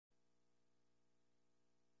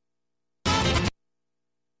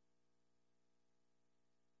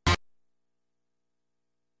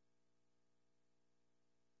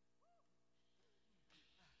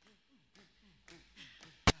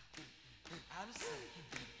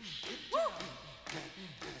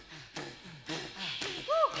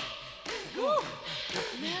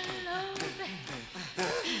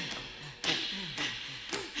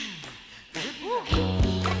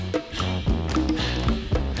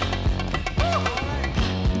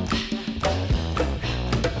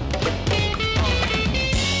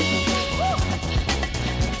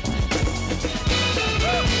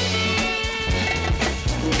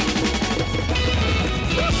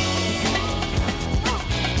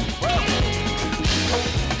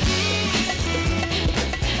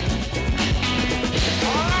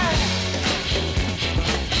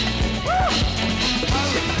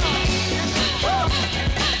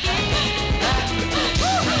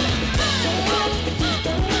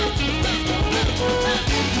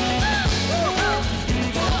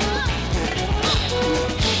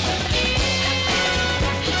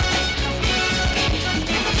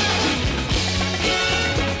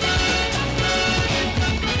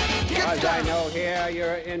As I know here,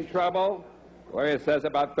 you're in trouble. Lawyer says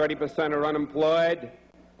about 30% are unemployed.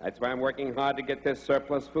 That's why I'm working hard to get this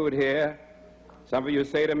surplus food here. Some of you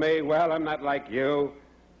say to me, well, I'm not like you.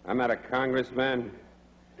 I'm not a congressman.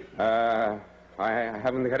 I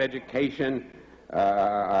haven't got education.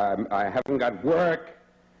 I haven't got work.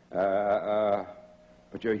 But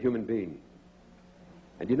you're a human being.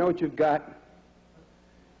 And you know what you've got?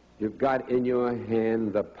 You've got in your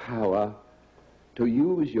hand the power to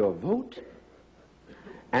use your vote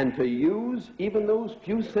and to use even those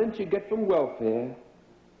few cents you get from welfare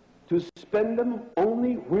to spend them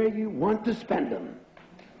only where you want to spend them.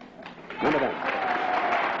 Remember that.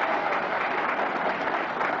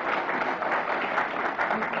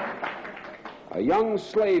 A young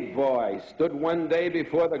slave boy stood one day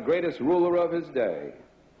before the greatest ruler of his day.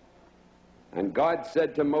 And God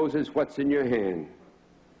said to Moses, what's in your hand?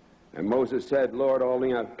 And Moses said, Lord,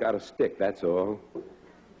 only I've got a stick, that's all.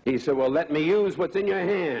 He said, well, let me use what's in your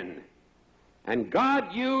hand. And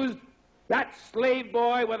God used that slave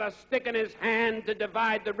boy with a stick in his hand to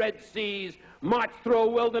divide the Red Seas, march through a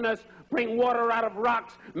wilderness, bring water out of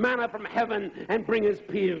rocks, manna from heaven, and bring his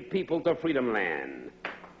people to freedom land.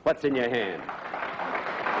 What's in your hand?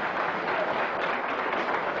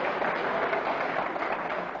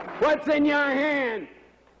 What's in your hand?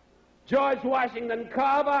 George Washington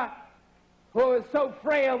Carver, who was so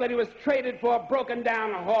frail that he was traded for a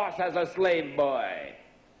broken-down horse as a slave boy.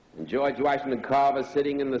 And George Washington Carver,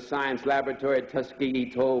 sitting in the science laboratory at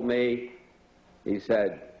Tuskegee, told me, he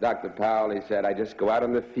said, Dr. Powell, he said, I just go out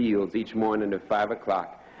in the fields each morning at 5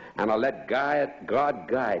 o'clock, and I let God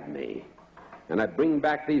guide me. And I bring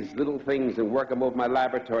back these little things and work them over my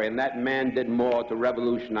laboratory, and that man did more to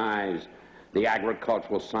revolutionize the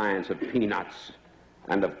agricultural science of peanuts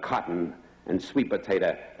and of cotton and sweet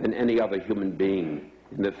potato than any other human being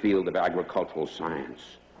in the field of agricultural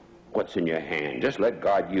science. What's in your hand? Just let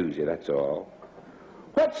God use you, that's all.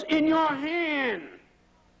 What's in your hand?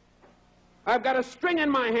 I've got a string in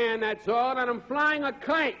my hand, that's all, and I'm flying a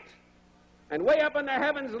kite. And way up in the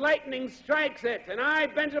heavens, lightning strikes it. And I,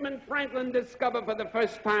 Benjamin Franklin, discover for the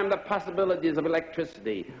first time the possibilities of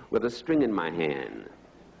electricity with a string in my hand.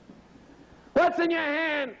 What's in your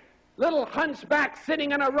hand? Little hunchback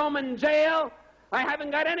sitting in a Roman jail. I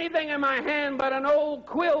haven't got anything in my hand but an old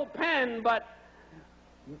quill pen, but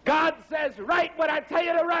God says, write what I tell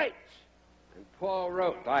you to write. And Paul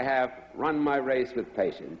wrote, I have run my race with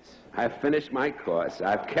patience. I've finished my course.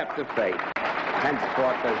 I've kept the faith.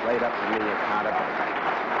 Henceforth there's laid up for me accountability.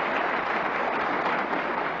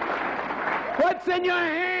 What's in your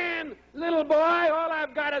hand, little boy? All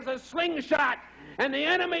I've got is a slingshot. And the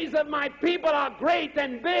enemies of my people are great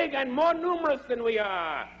and big and more numerous than we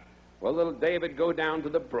are. Well, little David, go down to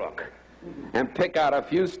the brook and pick out a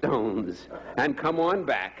few stones and come on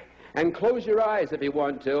back and close your eyes if you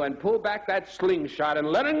want to and pull back that slingshot and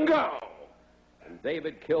let him go. And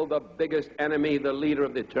David killed the biggest enemy, the leader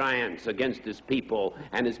of the giants, against his people,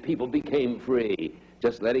 and his people became free,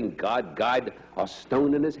 just letting God guide a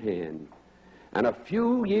stone in his hand. And a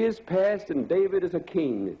few years passed, and David is a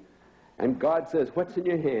king. And God says, what's in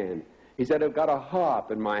your hand? He said, I've got a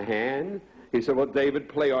harp in my hand. He said, well, David,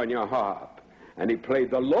 play on your harp. And he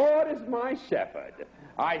played, the Lord is my shepherd.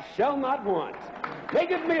 I shall not want.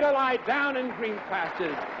 Maketh me to lie down in green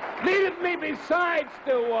pastures. Leadeth me beside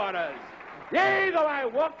still waters. Yea, though I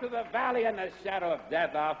walk through the valley in the shadow of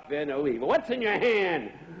death, I'll fear no evil. What's in your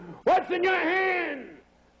hand? What's in your hand?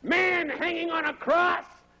 Man hanging on a cross.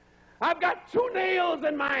 I've got 2 nails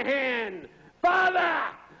in my hand. Father,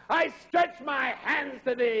 I stretch my hands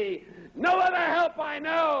to thee. No other help I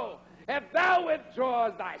know. If thou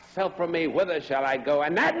withdraws thyself from me, whither shall I go?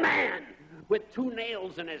 And that man, with 2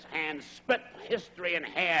 nails in his hand, split history in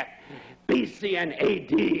half, BC and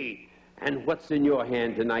AD. And what's in your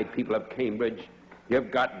hand tonight, people of Cambridge?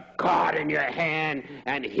 You've got God in your hand,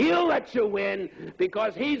 and he'll let you win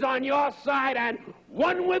because he's on your side and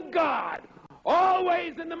one with God.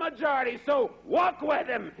 Always in the majority. So walk with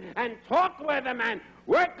him and talk with him and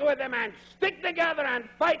work with him and stick together and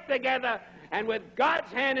fight together. And with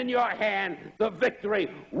God's hand in your hand, the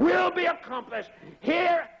victory will be accomplished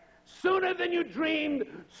here sooner than you dreamed,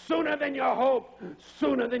 sooner than you hoped,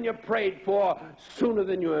 sooner than you prayed for, sooner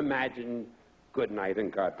than you imagined. Good night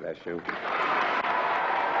and God bless you.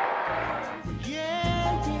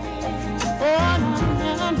 Yeah, yeah. Oh,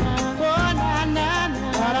 na, na, na. Oh, na, na, na.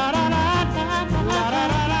 Da, da, da, da, da, da,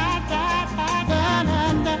 da, da.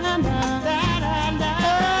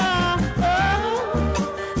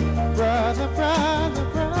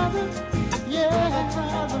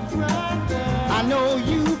 I know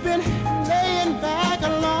you've been laying back a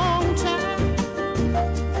long time,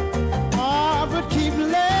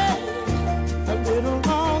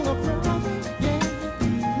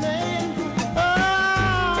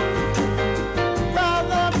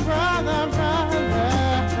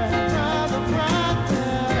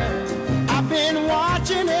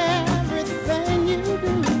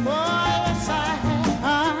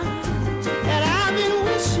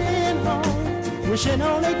 wishing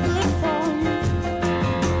only good for you.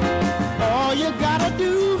 All you gotta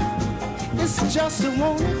do is just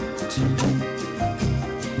want it,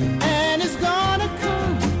 and it's gonna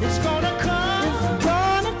come. It's gonna come. It's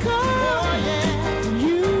gonna come. Oh yeah,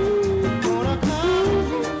 you gonna come,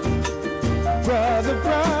 brother,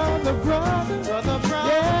 brother, brother, brother, brother.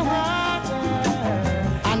 Yeah.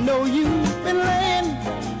 I know you've been laying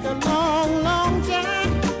back a long, long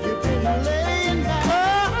time. You've been laying back.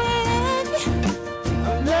 I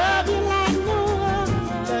love you like no other.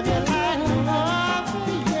 Love you like no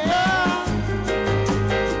other. Yeah.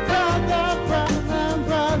 Brother, brother,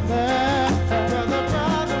 brother, brother, brother,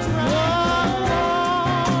 brother.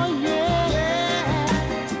 Oh yeah, yeah.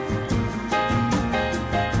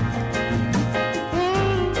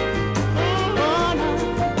 Oh no.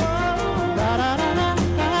 Da da da da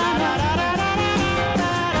da da da da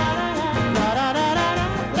da da da da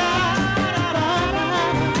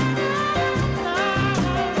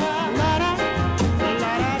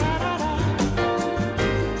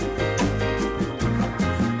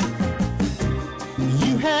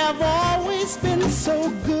You have always been so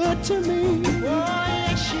good to me. Oh,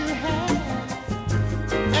 yes, you have.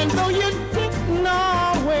 And though you didn't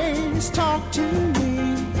always talk to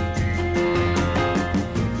me,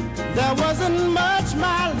 there wasn't much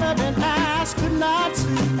my loving eyes could not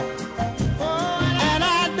see. And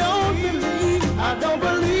I don't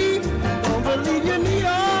believe you need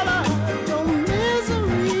all of your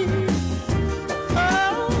misery.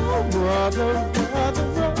 Oh, brother, brother,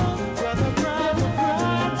 brother, brother, brother,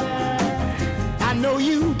 brother. I know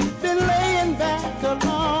you've been laying back a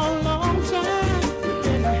long, long time. You've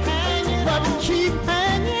been hanging, but keep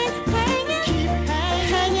hanging, hanging, keep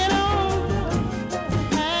hanging on.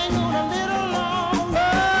 Hang on a little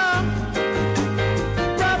longer,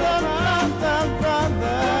 brother, brother,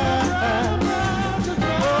 brother.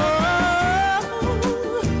 Oh,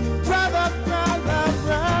 brother, brother,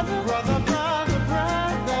 brother, brother, brother,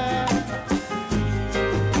 brother.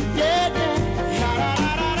 Yeah, yeah.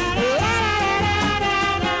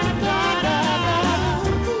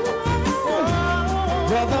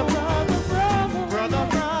 Brother, brother, brother, brother,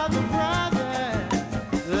 brother,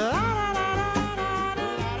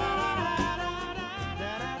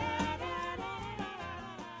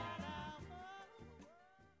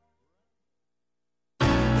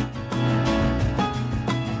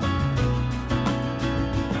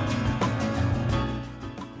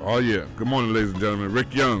 Oh yeah. Good morning, ladies and gentlemen.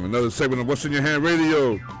 Rick Young, another segment of What's in Your Hand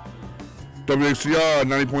Radio. Whcr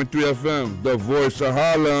 90.3 FM, the voice of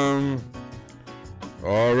Harlem.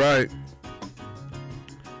 All right.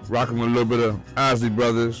 Rocking with a little bit of Isley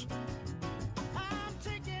Brothers.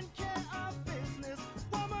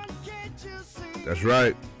 That's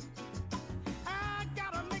right. I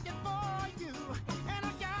gotta make it for you, and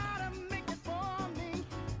I gotta make it for me.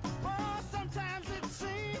 Oh, sometimes it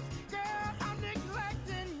seems, girl, I'm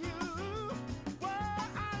neglecting you. Well,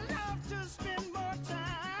 I love to spend more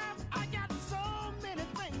time. I got so many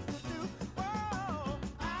things to do. Oh,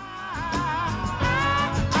 I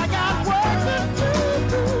got work to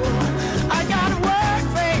do. I got work,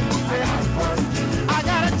 baby. I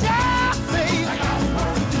got a job, baby.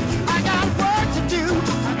 I got work to do.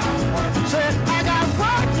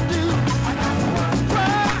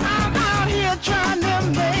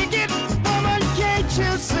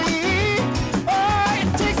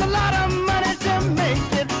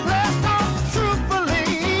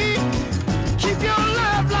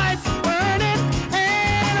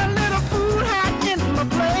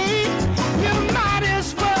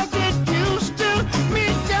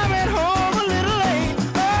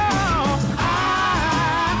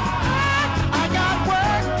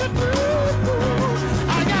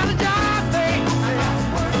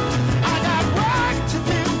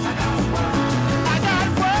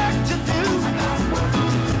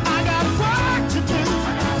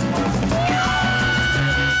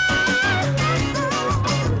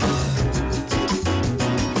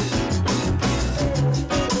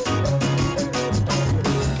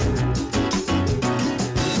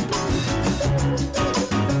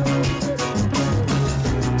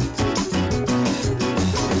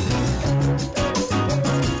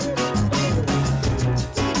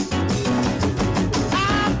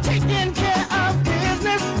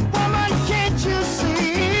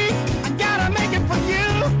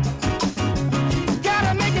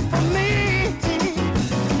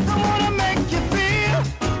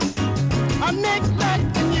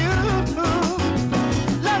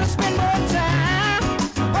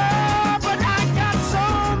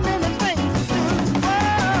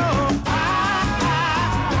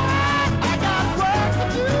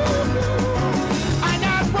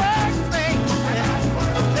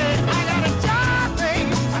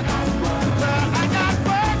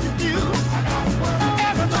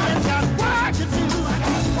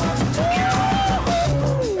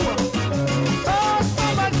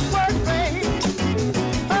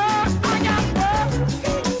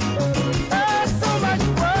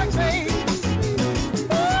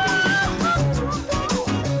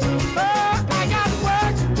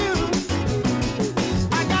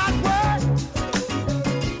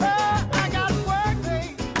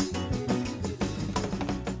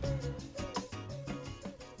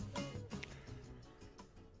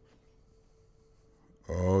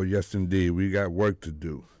 Oh, yes, indeed. We got work to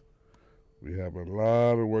do. We have a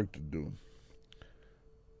lot of work to do.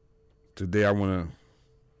 Today I want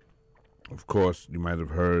to, of course, you might have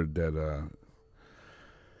heard that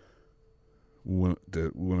we want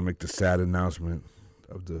to make the sad announcement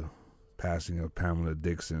of the passing of Pamela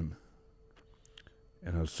Dixon.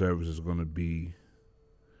 And her service is going to be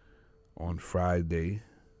on Friday,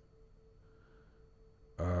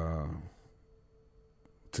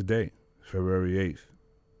 today, February 8th,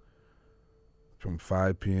 from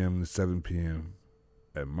 5 p.m. to 7 p.m.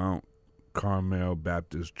 at Mount Carmel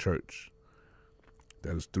Baptist Church.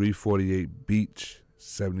 That is 348 Beach,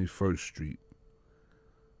 71st Street.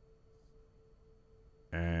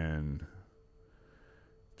 And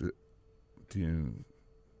the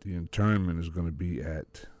interment is going to be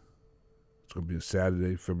it's going to be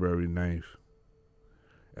Saturday, February 9th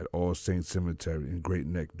at All Saints Cemetery in Great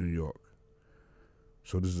Neck, New York.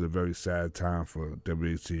 So this is a very sad time for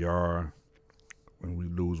Whcr when we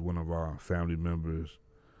lose one of our family members.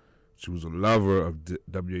 She was a lover of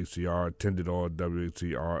Whcr, attended all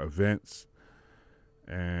Whcr events,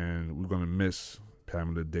 and we're going to miss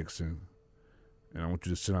Pamela Dixon. And I want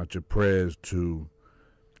you to send out your prayers to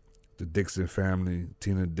the Dixon family,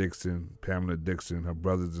 Tina Dixon, Pamela Dixon, her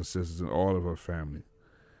brothers and sisters, and all of her family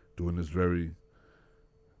during this very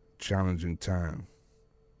challenging time.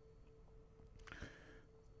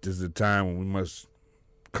 This is a time when we must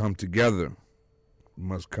come together. We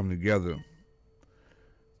must come together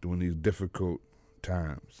during these difficult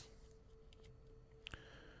times.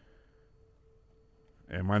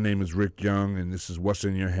 And my name is Rick Young, and this is What's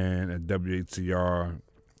in Your Hand at Whcr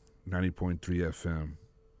 90.3 FM,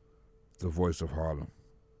 the voice of Harlem.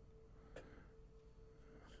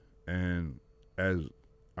 And as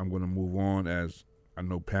I'm going to move on, as I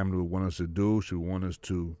know Pamela would want us to do, she would want us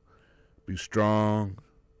to be strong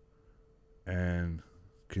and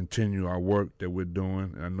continue our work that we're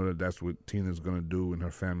doing. And I know that that's what Tina's going to do and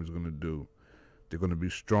her family's going to do. They're going to be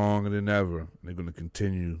stronger than ever, and they're going to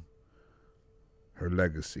continue her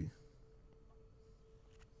legacy.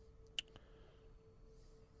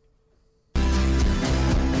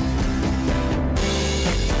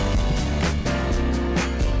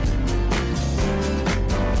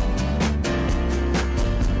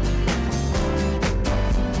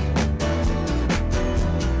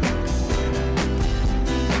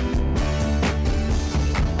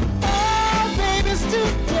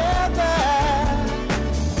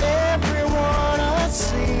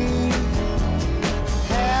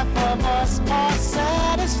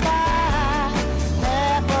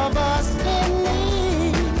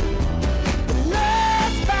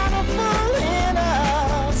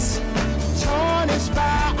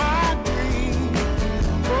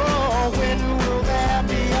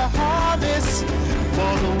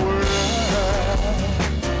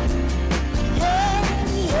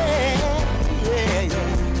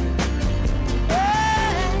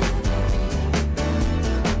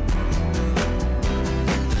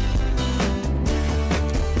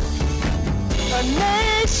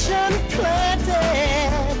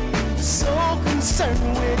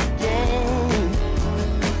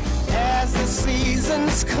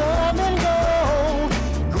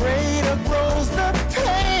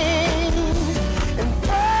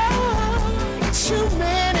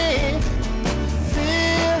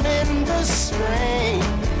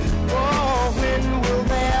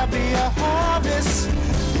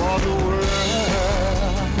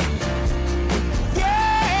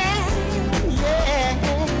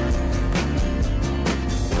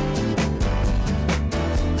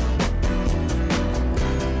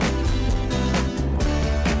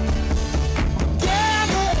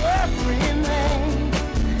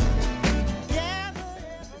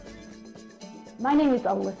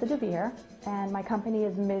 And my company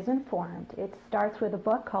is Misinformed. It starts with a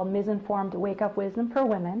book called Misinformed Wake Up Wisdom for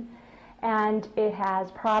Women, and it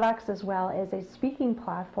has products as well as a speaking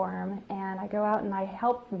platform, and I go out and I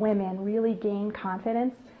help women really gain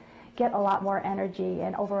confidence, get a lot more energy,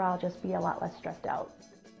 and overall just be a lot less stressed out.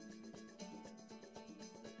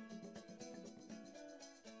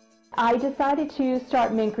 I decided to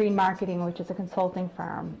start Mint Green Marketing, which is a consulting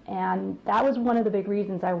firm, and that was one of the big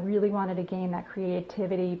reasons I really wanted to gain that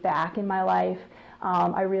creativity back in my life.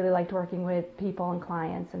 I really liked working with people and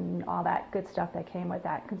clients and all that good stuff that came with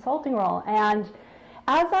that consulting role. And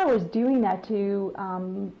as I was doing that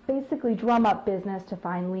to basically drum up business, to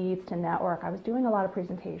find leads, to network, I was doing a lot of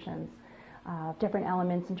presentations. different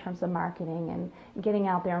elements in terms of marketing and getting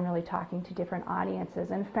out there and really talking to different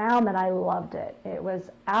audiences, and found that I loved it. It was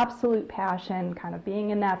absolute passion, kind of being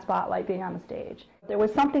in that spotlight, being on the stage. There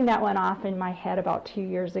was something that went off in my head about 2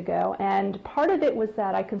 years ago, and part of it was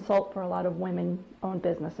that I consult for a lot of women-owned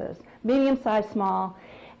businesses, medium-sized, small,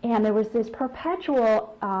 and there was this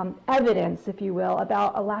perpetual evidence, if you will,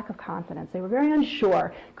 about a lack of confidence. They were very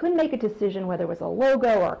unsure, couldn't make a decision whether it was a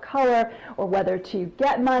logo or a color or whether to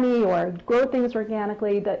get money or grow things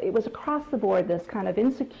organically. It was across the board, this kind of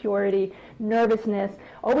insecurity, nervousness,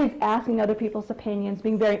 always asking other people's opinions,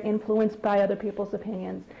 being very influenced by other people's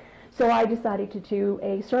opinions. So I decided to do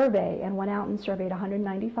a survey and went out and surveyed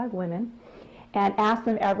 195 women and asked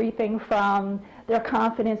them everything from their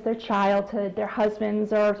confidence, their childhood, their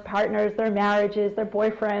husbands or partners, their marriages, their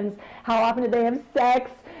boyfriends, how often did they have sex,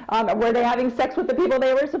 were they having sex with the people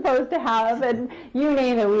they were supposed to have, and you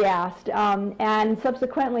name it, we asked. And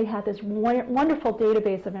subsequently had this wonderful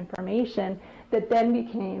database of information that then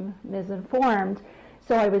became Misinformed.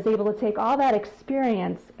 So I was able to take all that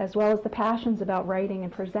experience as well as the passions about writing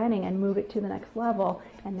and presenting and move it to the next level,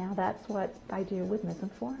 and now that's what I do with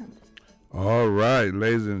Misinformed. All right,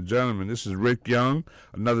 ladies and gentlemen, this is Rick Young,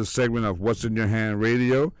 another segment of What's in Your Hand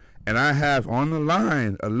Radio, and I have on the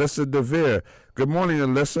line Alyssa DeVere. Good morning,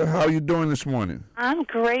 Alyssa. How are you doing this morning? I'm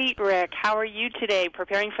great, Rick. How are you today?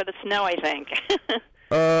 Preparing for the snow, I think.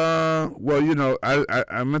 Well, you know,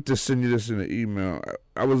 I meant to send you this in an email.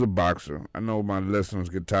 I was a boxer. I know my listeners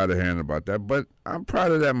get tired of hearing about that, but I'm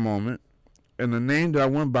proud of that moment. And the name that I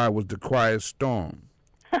went by was The Quiet Storm.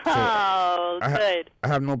 So good. I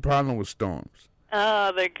have no problem with storms.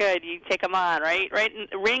 Oh, they're good. You take them on, right? Right?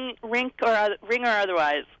 Ring or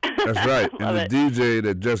otherwise. That's right. And the it. DJ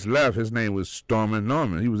that just left, his name was Stormin'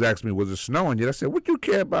 Norman. He was asking me, was it snowing yet? I said, what do you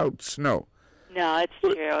care about snow? No, it's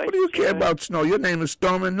true. What do you care about snow? Your name is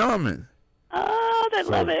Stormin' Norman. Oh, I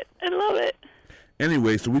love it. I love it.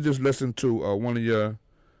 Anyway, so we just listened to one of your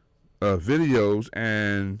videos,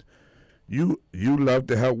 and you love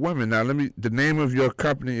to help women. Now, the name of your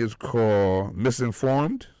company is called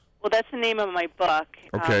Misinformed? Well, that's the name of my book,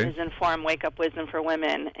 okay. Misinformed, Wake Up Wisdom for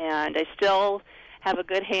Women. And I still have a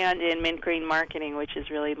good hand in mint green marketing, which is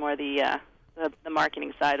really more the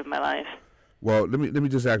marketing side of my life. Well, let me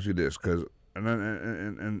just ask you this, because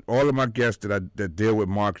and all of my guests that deal with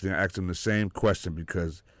marketing, I ask them the same question,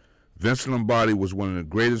 because Vince Lombardi was one of the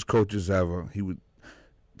greatest coaches ever. They would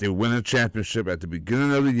win a championship at the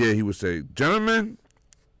beginning of the year. He would say, "Gentlemen,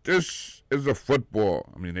 this is a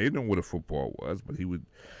football." I mean, they didn't know what a football was, but it was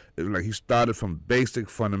like he started from basic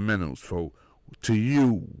fundamentals. So, to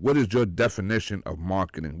you, what is your definition of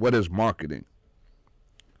marketing? What is marketing?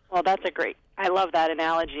 Well, I love that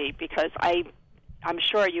analogy, because I'm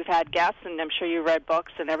sure you've had guests, and I'm sure you've read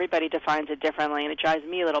books, and everybody defines it differently, and it drives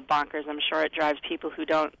me a little bonkers. I'm sure it drives people who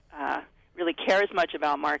don't really care as much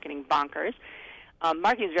about marketing bonkers.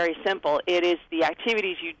 Marketing is very simple. It is the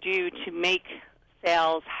activities you do to make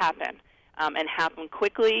sales happen, and happen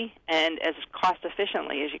quickly and as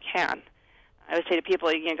cost-efficiently as you can. I would say to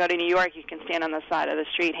people, you can go to New York, you can stand on the side of the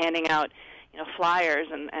street handing out flyers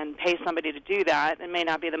and pay somebody to do that. It may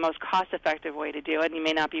not be the most cost-effective way to do it, and you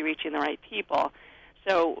may not be reaching the right people.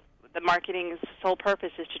 So the marketing's sole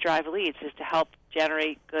purpose is to drive leads, is to help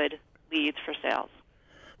generate good leads for sales.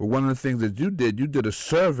 Well, one of the things that you did a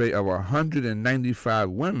survey of 195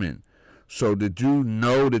 women. So did you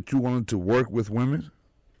know that you wanted to work with women?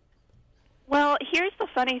 Well, here's the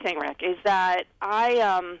funny thing, Rick, is that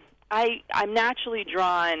I'm naturally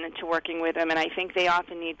drawn to working with them, and I think they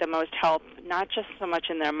often need the most help, not just so much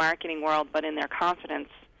in their marketing world, but in their confidence.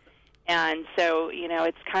 And so,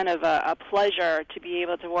 it's kind of a pleasure to be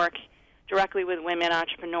able to work directly with women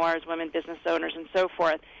entrepreneurs, women business owners, and so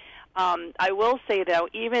forth. I will say, though,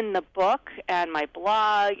 even the book and my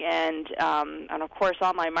blog and of course,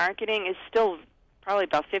 all my marketing is still probably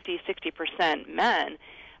about 50-60% men.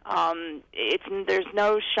 There's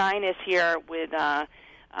no shyness here with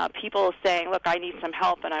people saying, look, I need some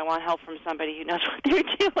help, and I want help from somebody who knows what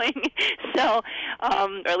they're doing. So,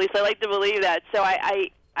 or at least I like to believe that. So I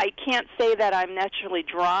can't say that I'm naturally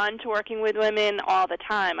drawn to working with women all the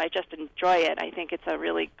time. I just enjoy it. I think it's a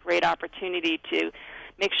really great opportunity to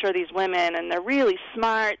make sure these women, and they're really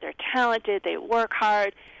smart, they're talented, they work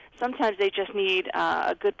hard. Sometimes they just need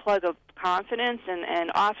a good plug of confidence,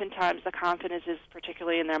 and oftentimes the confidence is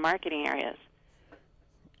particularly in their marketing areas.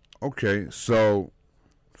 Okay, so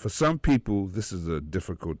for some people, this is a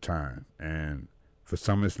difficult time, and for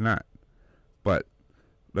some it's not. But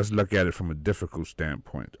let's look at it from a difficult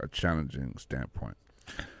standpoint, a challenging standpoint.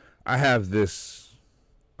 I have this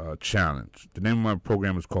challenge. The name of my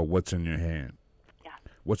program is called What's in Your Hand. Yeah.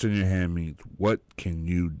 What's in your hand means what can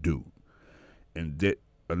you do? And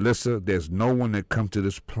Alyssa, there's no one that comes to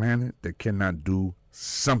this planet that cannot do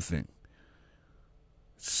something.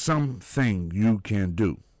 Something you can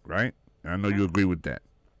do, right? I know you agree with that.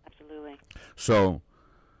 Absolutely. So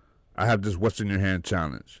I have this What's in Your Hand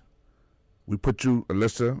challenge. We put you,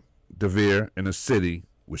 Alyssa DeVere, in a city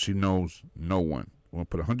where she knows no one. We're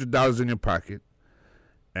going to put $100 in your pocket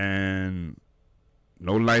and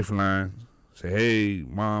no lifeline. Say, hey,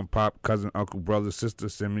 mom, pop, cousin, uncle, brother, sister,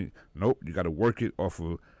 send me. Nope, you got to work it off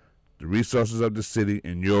of the resources of the city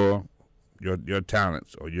and your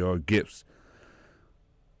talents or your gifts.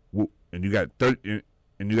 And you got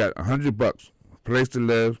 $100, place to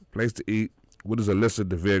live, place to eat. What is Alyssa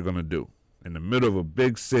DeVere gonna do in the middle of a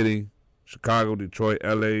big city, Chicago, Detroit,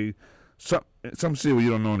 L.A., some city where you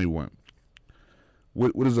don't know anyone?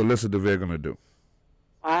 What is Alyssa DeVere gonna do?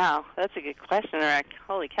 Wow, that's a good question, Rick.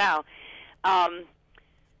 Holy cow! I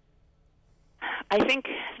think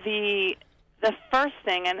the first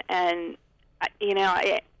thing, and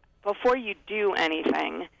before you do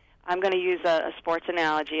anything, I'm going to use a sports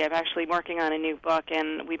analogy. I'm actually working on a new book,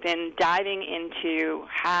 and we've been diving into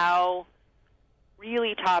how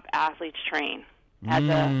really top athletes train as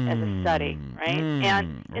a study, right?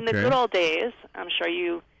 And in the good old days, I'm sure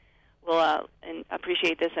you will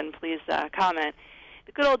appreciate this, and please comment.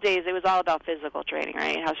 The good old days, it was all about physical training,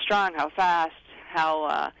 right? How strong, how fast,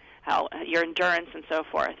 how your endurance, and so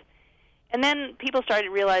forth. And then people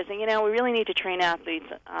started realizing, we really need to train athletes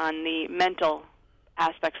on the mental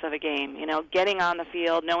aspects of a game, getting on the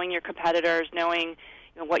field, knowing your competitors, knowing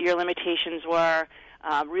what your limitations were,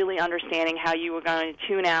 really understanding how you were going to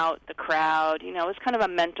tune out the crowd. It's kind of a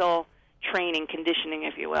mental training, conditioning,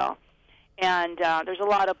 if you will. And there's a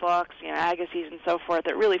lot of books, Agassiz and so forth,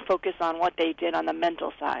 that really focus on what they did on the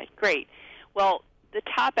mental side. Great. Well, the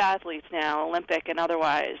top athletes now, Olympic and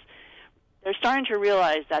otherwise, they're starting to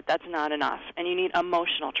realize that that's not enough, and you need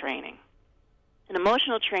emotional training. And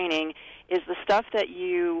emotional training is the stuff that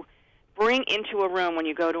you bring into a room when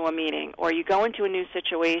you go to a meeting or you go into a new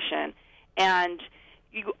situation, and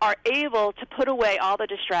you are able to put away all the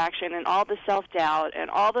distraction and all the self-doubt and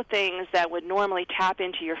all the things that would normally tap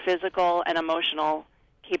into your physical and emotional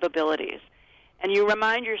capabilities. And you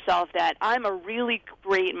remind yourself that I'm a really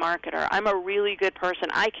great marketer. I'm a really good person.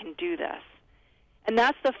 I can do this. And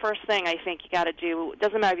that's the first thing I think you got to do. It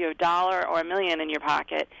doesn't matter if you have $1 or $1 million in your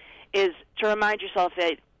pocket, is to remind yourself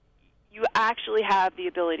that you actually have the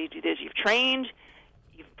ability to do this. You've trained,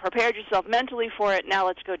 you've prepared yourself mentally for it, now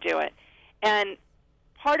let's go do it. And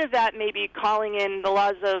part of that may be calling in the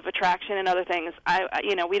laws of attraction and other things.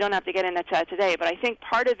 We don't have to get into that today, but I think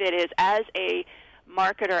part of it is, as a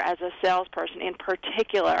marketer, as a salesperson in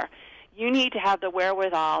particular, you need to have the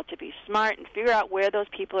wherewithal to be smart and figure out where those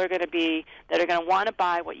people are going to be that are going to want to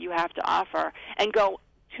buy what you have to offer and go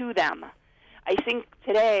to them. I think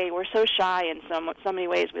today we're so shy in so many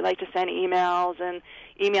ways. We like to send emails and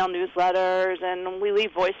email newsletters, and we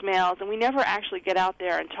leave voicemails, and we never actually get out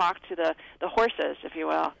there and talk to the horses, if you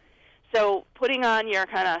will. So putting on your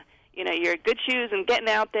kind of, your good shoes and getting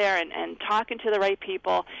out there and talking to the right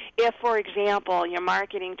people. If, for example, you're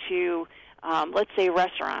marketing to, let's say,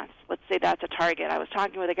 restaurants. Let's say that's a target. I was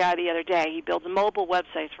talking with a guy the other day. He builds mobile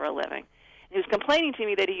websites for a living. He was complaining to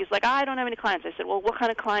me that he's like, I don't have any clients. I said, well, what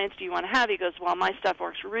kind of clients do you want to have? He goes, well, my stuff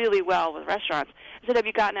works really well with restaurants. I said, have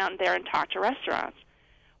you gotten out there and talked to restaurants?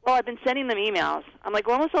 Well, I've been sending them emails. I'm like,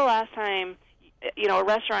 when was the last time, a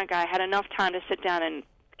restaurant guy had enough time to sit down and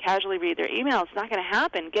casually read their emails? It's not going to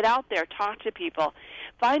happen. Get out there, talk to people.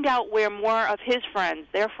 Find out where more of his friends,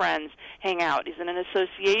 their friends, hang out. Is it an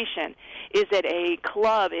association? Is it a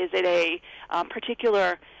club? Is it a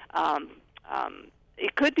particular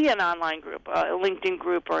it could be an online group, a LinkedIn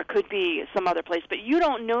group, or it could be some other place. But you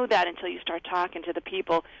don't know that until you start talking to the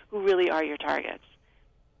people who really are your targets.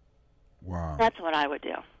 Wow. That's what I would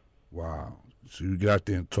do. Wow. So you get out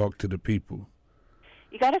there and talk to the people.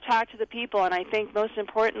 You got to talk to the people, and I think most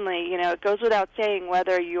importantly, it goes without saying,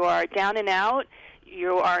 whether you are down and out,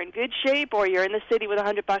 you are in good shape, or you're in the city with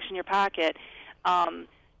 $100 in your pocket,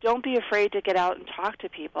 don't be afraid to get out and talk to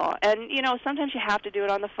people. And, sometimes you have to do it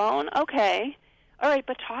on the phone. Okay. All right,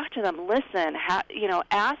 but talk to them. Listen.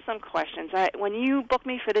 Ask some questions. When you booked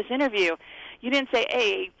me for this interview, you didn't say,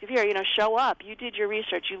 hey, Javier, show up. You did your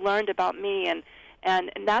research. You learned about me,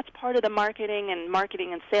 and that's part of the marketing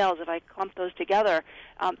and sales. If I clump those together,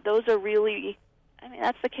 those are really,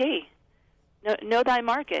 that's the key. Know thy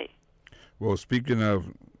market. Well, speaking of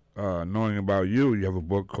knowing about you, you have a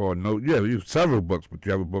book called you have several books, but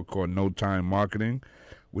you have a book called No Time Marketing,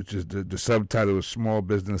 which is the subtitle is Small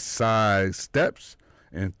Business Size Steps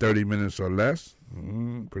in 30 Minutes or Less.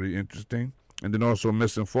 Pretty interesting. And then also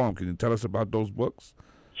Misinformed. Can you tell us about those books?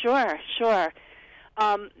 Sure.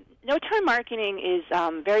 No Time Marketing is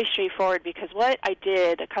very straightforward because what I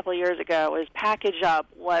did a couple of years ago was package up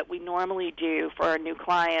what we normally do for a new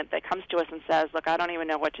client that comes to us and says, look, I don't even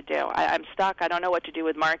know what to do. I'm stuck. I don't know what to do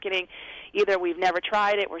with marketing. Either we've never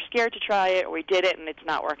tried it, we're scared to try it, or we did it and it's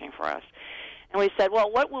not working for us. And we said, well,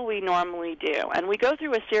 what will we normally do? And we go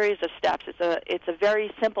through a series of steps. It's a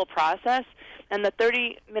very simple process. And the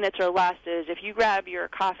 30 minutes or less is if you grab your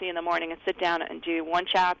coffee in the morning and sit down and do one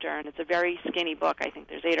chapter, and it's a very skinny book. I think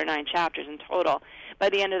there's 8 or 9 chapters in total. By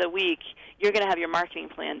the end of the week, you're going to have your marketing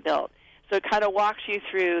plan built. So it kind of walks you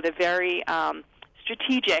through the very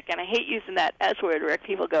strategic, and I hate using that S word, Rick.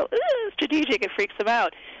 People go, ooh, strategic, it freaks them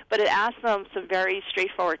out. But it asks them some very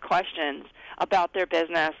straightforward questions about their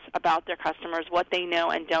business, about their customers, what they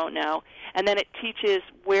know and don't know. And then it teaches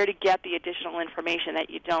where to get the additional information that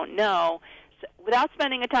you don't know, without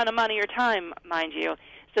spending a ton of money or time, mind you,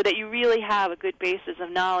 so that you really have a good basis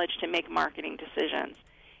of knowledge to make marketing decisions.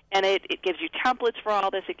 And it gives you templates for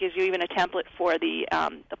all this. It gives you even a template for the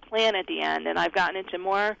plan at the end. And I've gotten into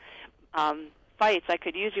more fights. I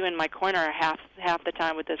could use you in my corner half the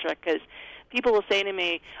time with this, Rick, because people will say to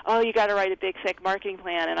me, oh, you got to write a big, thick marketing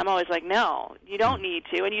plan. And I'm always like, no, you don't need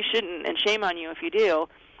to, and you shouldn't, and shame on you if you do.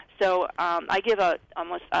 So I give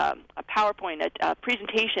almost a PowerPoint, a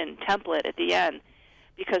presentation template at the end,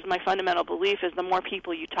 because my fundamental belief is the more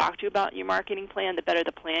people you talk to about your marketing plan, the better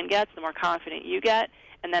the plan gets, the more confident you get,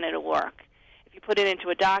 and then it'll work. If you put it into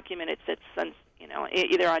a document, it sits on,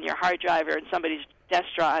 either on your hard drive or in somebody's desk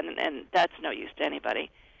drawer, and that's no use to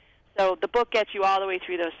anybody. So the book gets you all the way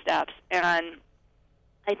through those steps, and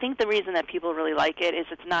I think the reason that people really like it is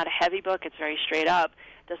it's not a heavy book. It's very straight up.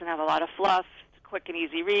 It doesn't have a lot of fluff. Quick and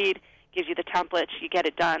easy read, gives you the templates, you get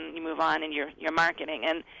it done, you move on in your marketing.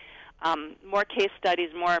 And more case studies,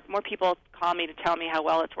 more people call me to tell me how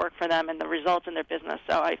well it's worked for them and the results in their business.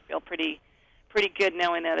 So I feel pretty good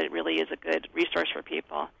knowing that it really is a good resource for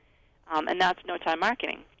people. And that's No Time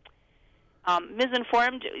Marketing.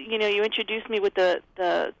 Misinformed, you introduced me with the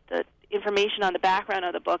information on the background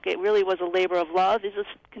of the book. It really was a labor of love. This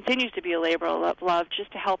continues to be a labor of love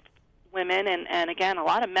just to help women, and again, a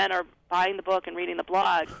lot of men are buying the book and reading the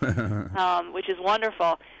blog, which is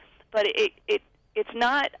wonderful. But it's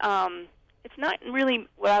not really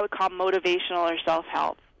what I would call motivational or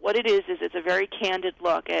self-help. What it is it's a very candid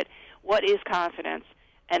look at what is confidence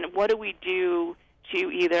and what do we do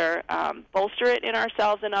to either bolster it in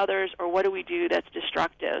ourselves and others, or what do we do that's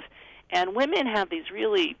destructive. And women have these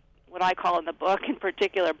really, what I call in the book in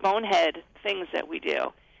particular, bonehead things that we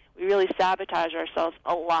do. We really sabotage ourselves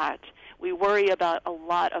a lot. We worry about a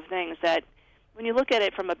lot of things that, when you look at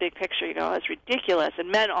it from a big picture, you go, it's ridiculous.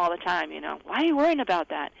 And men all the time, why are you worrying about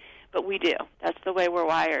that? But we do. That's the way we're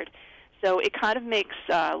wired. So it kind of makes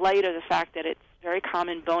light of the fact that it's very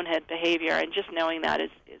common bonehead behavior, and just knowing that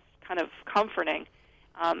is kind of comforting.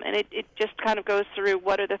 And it just kind of goes through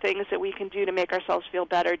what are the things that we can do to make ourselves feel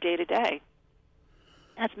better day to day.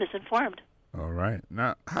 That's Misinformed. All right.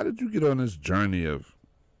 Now, how did you get on this journey of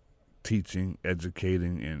teaching,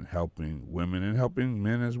 educating, and helping women and helping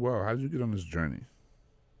men as well? How did you get on this journey?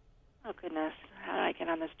 Oh, goodness. How did I get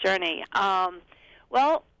on this journey? I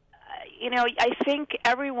think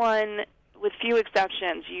everyone, with few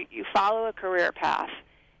exceptions, you follow a career path.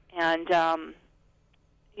 And,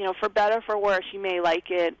 for better, for worse, you may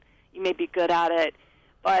like it, you may be good at it.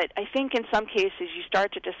 But I think in some cases you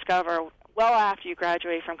start to discover, well after you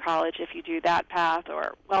graduate from college, if you do that path,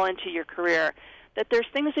 or well into your career, that there's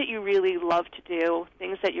things that you really love to do,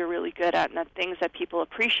 things that you're really good at, and things that people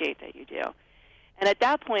appreciate that you do. And at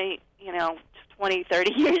that point, 20,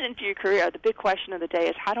 30 years into your career, the big question of the day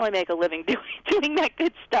is, how do I make a living doing that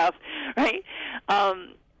good stuff, right?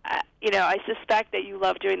 I suspect that you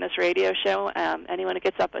love doing this radio show. Anyone who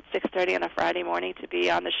gets up at 6:30 on a Friday morning to be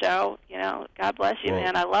on the show, God bless you,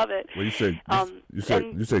 man. I love it. Well, you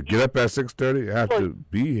said get up at 6:30. I have to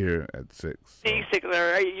be here at 6. So.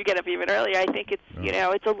 You get up even earlier. I think it's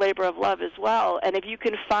it's a labor of love as well. And if you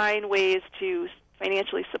can find ways to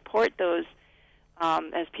financially support those,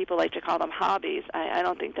 as people like to call them, hobbies. I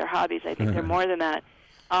don't think they're hobbies. I think they're more than that.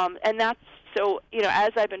 And that's so,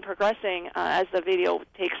 as I've been progressing, as the video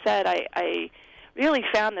take said, I really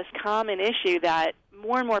found this common issue that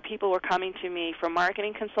more and more people were coming to me for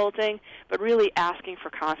marketing consulting, but really asking for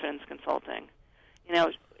confidence consulting.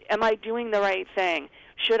 Am I doing the right thing?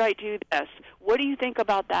 Should I do this? What do you think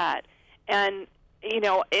about that? And,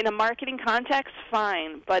 in a marketing context,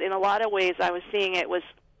 fine, but in a lot of ways I was seeing it was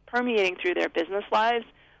permeating through their business lives,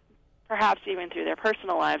 perhaps even through their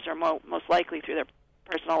personal lives, or most likely through their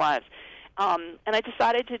personal lives. And I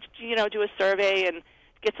decided to, do a survey and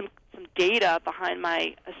get some data behind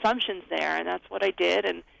my assumptions there, and that's what I did.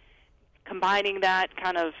 And combining that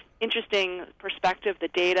kind of interesting perspective, the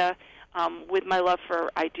data, with my love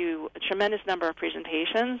for, I do a tremendous number of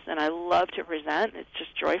presentations, and I love to present. It's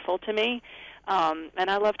just joyful to me. And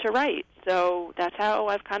I love to write. So that's how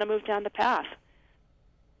I've kind of moved down the path.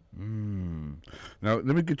 Now, let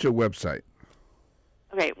me get your website.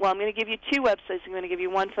 Okay, well, I'm going to give you two websites. I'm going to give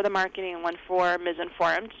you one for the marketing and one for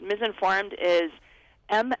Misinformed. Misinformed is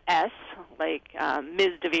MS, like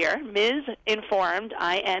Ms. DeVere, Misinformed,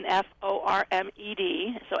 INFORMED,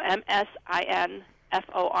 so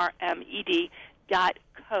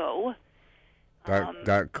MSINFORMED.co.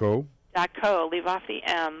 .co? .co, leave off the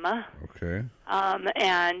M. Okay.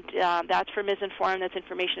 And that's for Misinformed. That's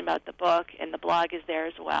information about the book, and the blog is there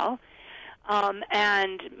as well.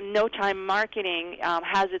 And No Time Marketing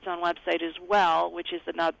has its own website as well, which is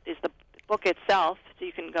the book itself. So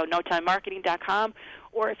you can go notimemarketing.com,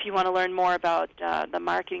 or if you want to learn more about the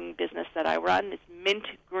marketing business that I run, it's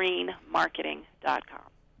mintgreenmarketing.com.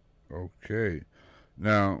 Okay.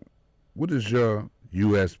 Now, what is your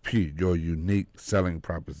USP, your unique selling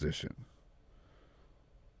proposition?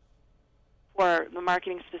 For the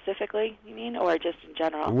marketing specifically, you mean, or just in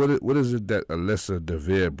general? What is it that Alyssa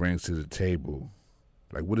DeVere brings to the table?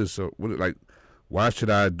 Like, why should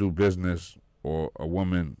I do business, or a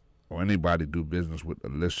woman or anybody do business with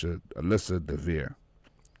Alyssa DeVere?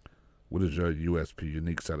 What is your USP,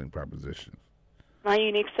 unique selling proposition? My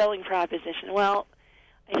unique selling proposition? Well,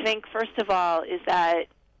 I think, first of all, is that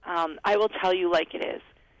I will tell you like it is.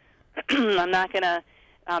 I'm not going to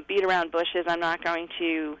beat around bushes. I'm not going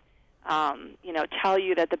to, tell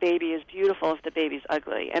you that the baby is beautiful if the baby's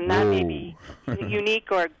ugly. And that may be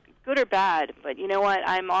unique or good or bad, but you know what?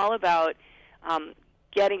 I'm all about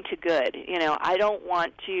getting to good. I don't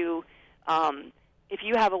want to, if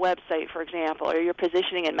you have a website, for example, or your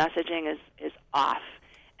positioning and messaging is off,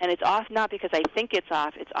 and it's off not because I think it's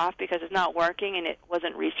off because it's not working and it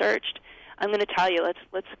wasn't researched, I'm going to tell you, let's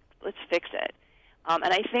fix it. And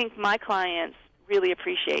I think my clients really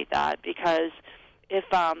appreciate that, because if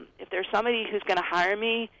there's somebody who's going to hire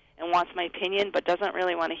me and wants my opinion but doesn't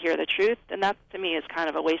really want to hear the truth, then that to me is kind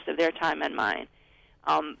of a waste of their time and mine.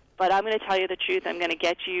 But I'm going to tell you the truth. I'm going to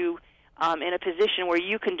get you in a position where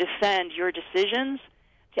you can defend your decisions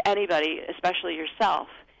to anybody, especially yourself.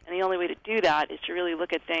 And the only way to do that is to really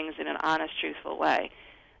look at things in an honest, truthful way.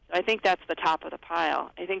 So I think that's the top of the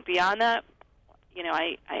pile. I think beyond that,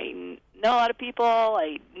 I know a lot of people.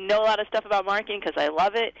 I know a lot of stuff about marketing because I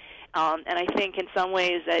love it. And I think in some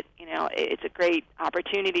ways that, it's a great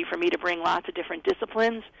opportunity for me to bring lots of different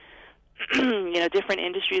disciplines, different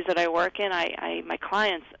industries that I work in. My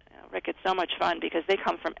clients, Rick, it's so much fun because they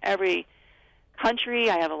come from every country.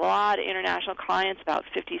 I have a lot of international clients, about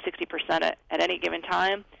 50-60% at any given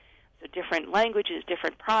time. So different languages,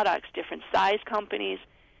 different products, different size companies.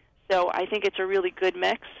 So I think it's a really good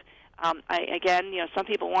mix. Some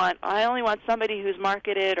people I only want somebody who's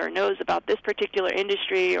marketed or knows about this particular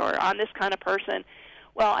industry or on this kind of person.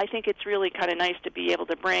 Well, I think it's really kind of nice to be able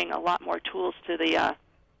to bring a lot more tools to the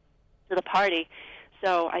party.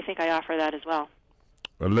 So I think I offer that as well.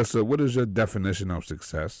 Alyssa, what is your definition of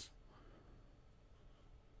success?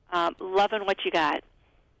 Loving what you got.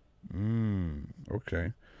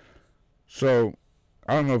 Okay. So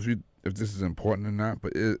I don't know if this is important or not,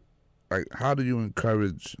 but how do you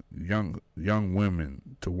encourage young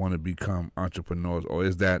women to want to become entrepreneurs, or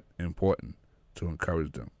is that important to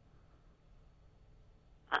encourage them?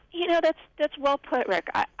 That's well put, Rick.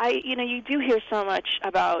 You do hear so much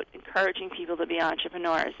about encouraging people to be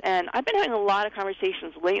entrepreneurs, and I've been having a lot of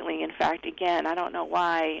conversations lately. In fact, again, I don't know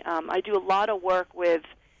why. I do a lot of work with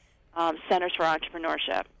Centers for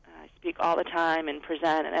Entrepreneurship. I speak all the time and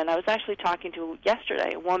present, and I was actually talking to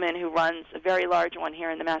yesterday a woman who runs a very large one here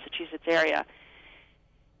in the Massachusetts area.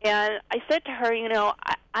 And I said to her,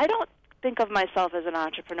 I don't think of myself as an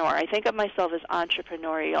entrepreneur. I think of myself as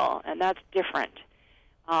entrepreneurial, and that's different.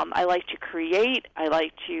 I like to create. I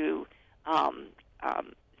like to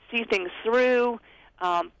see things through.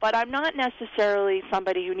 But I'm not necessarily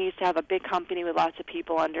somebody who needs to have a big company with lots of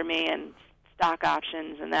people under me and stock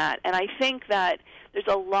options and that. And I think that there's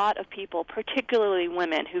a lot of people, particularly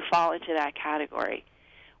women, who fall into that category,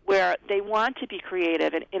 where they want to be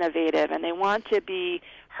creative and innovative, and they want to be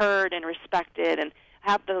heard and respected and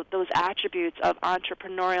have those attributes of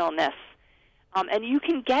entrepreneurialness. And you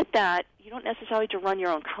can get that. You don't necessarily have to run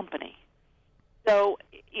your own company. So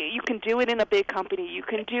you can do it in a big company. You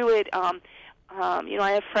can do it, I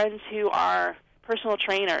have friends who are personal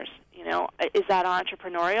trainers. Is that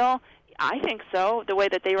entrepreneurial? I think so. The way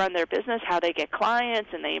that they run their business, how they get clients,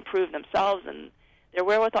 and they improve themselves and their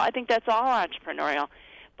wherewithal, I think that's all entrepreneurial.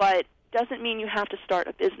 But doesn't mean you have to start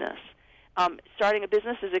a business. Starting a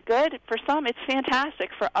business, is it good? For some, it's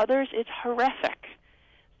fantastic. For others, it's horrific.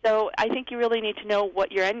 So I think you really need to know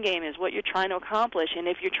what your end game is, what you're trying to accomplish. And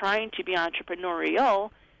if you're trying to be entrepreneurial,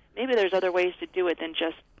 maybe there's other ways to do it than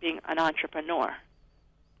just being an entrepreneur.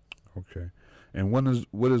 Okay. And what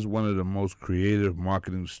is one of the most creative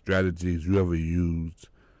marketing strategies you ever used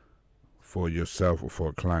for yourself or for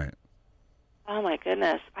a client? Oh, my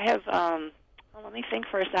goodness. I have, well, let me think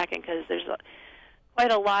for a second, because there's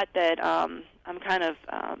quite a lot that I'm kind of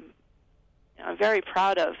I'm very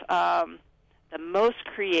proud of. The most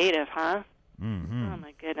creative, huh? Mm-hmm. Oh,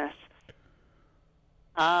 my goodness.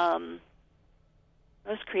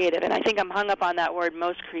 Most creative. And I think I'm hung up on that word,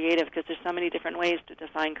 most creative, because there's so many different ways to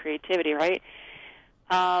define creativity, right?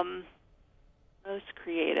 Most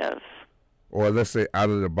creative. Or let's say out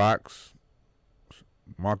of the box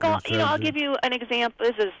marketing strategy. Well, I'll give you an example.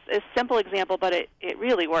 This is a simple example, but it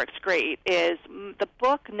really works great, is the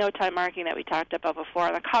book No Time Marketing that we talked about before.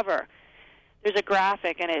 On the cover, there's a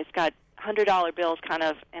graphic, and it's got $100 bills kind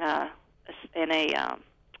of in a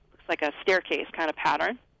looks like a staircase kind of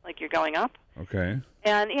pattern, like you're going up. Okay.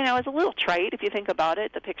 And, it's a little trite if you think about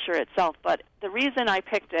it, the picture itself. But the reason I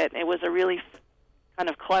picked it, it was a really kind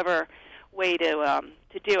of clever way to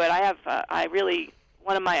do it.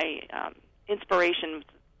 One of my inspirations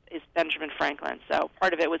is Benjamin Franklin. So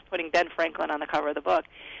part of it was putting Ben Franklin on the cover of the book.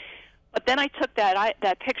 But then I took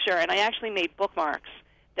that picture, and I actually made bookmarks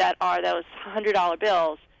that are those $100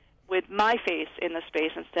 bills with my face in the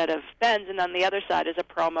space instead of Ben's, and on the other side is a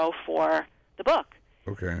promo for the book.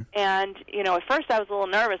 Okay. And, at first I was a little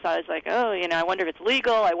nervous. I was like, I wonder if it's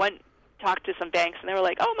legal. I went talked to some banks, and they were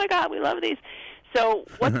like, oh, my God, we love these. So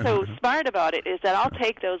what's so smart about it is that I'll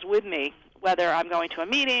take those with me, whether I'm going to a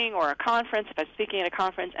meeting or a conference, if I'm speaking at a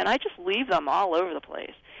conference, and I just leave them all over the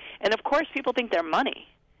place. And, of course, people think they're money.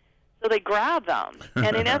 So they grab them,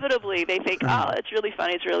 and inevitably they think, oh, it's really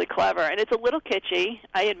funny, it's really clever. And it's a little kitschy,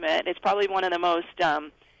 I admit. It's probably one of the most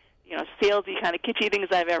salesy kind of kitschy things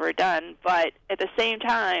I've ever done. But at the same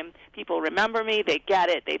time, people remember me, they get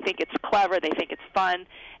it, they think it's clever, they think it's fun,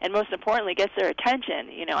 and most importantly, gets their attention.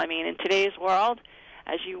 In today's world,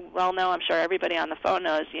 as you well know, I'm sure everybody on the phone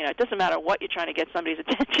knows, it doesn't matter what you're trying to get somebody's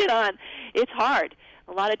attention on. It's hard,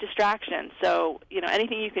 a lot of distraction. So,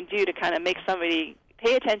 anything you can do to kind of make somebody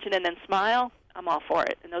pay attention and then smile, I'm all for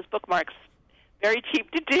it. And those bookmarks, very cheap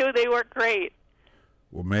to do, they work great.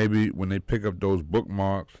 Well, maybe when they pick up those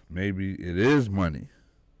bookmarks, maybe it is money.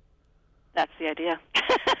 That's the idea.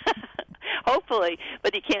 Hopefully,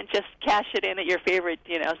 but you can't just cash it in at your favorite,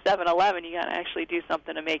 7-Eleven. You got to actually do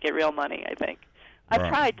something to make it real money, I think. I've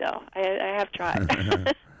tried, though. I have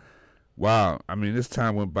tried. Wow. I mean, this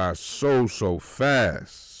time went by so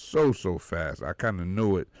fast. So fast. I kind of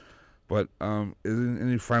knew it. But is there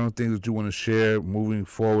any final things that you want to share moving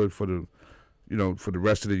forward for the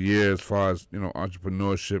rest of the year, as far as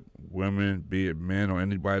entrepreneurship, women, be it men or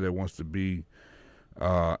anybody that wants to be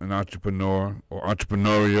an entrepreneur or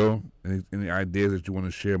entrepreneurial? Any ideas that you want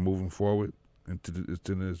to share moving forward into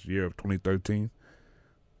this year of 2013?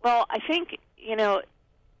 Well, I think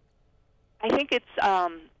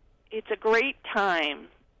it's a great time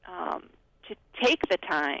to take the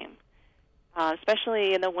time.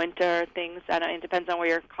 Especially in the winter, it depends on where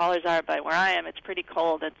your callers are, but where I am, it's pretty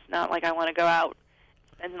cold. It's not like I want to go out,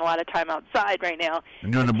 spending a lot of time outside right now.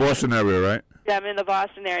 And you're in the Boston area, right? Yeah, I'm in the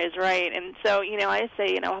Boston area, right. And so, I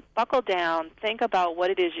say, buckle down, think about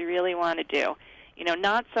what it is you really want to do.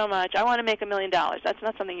 Not so much, I want to make $1 million. That's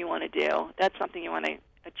not something you want to do. That's something you want to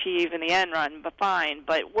achieve in the end run, but fine.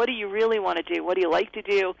 But what do you really want to do? What do you like to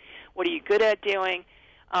do? What are you good at doing?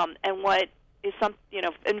 And what is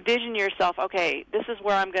envision yourself, okay, this is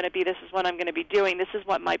where I'm going to be, this is what I'm going to be doing, this is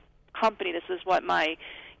what my company, this is what my,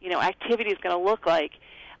 activity is going to look like,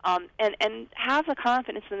 and have the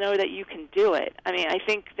confidence to know that you can do it. I mean, I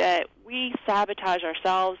think that we sabotage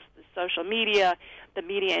ourselves, the social media, the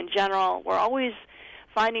media in general. We're always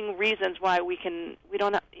finding reasons why that we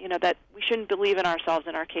shouldn't believe in ourselves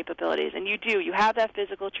and our capabilities. And you do. You have that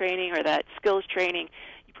physical training or that skills training.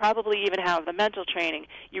 You probably even have the mental training.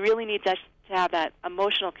 You really need to have that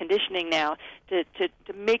emotional conditioning now to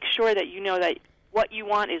make sure that you know that what you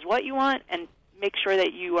want is what you want, and make sure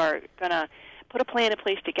that you are going to put a plan in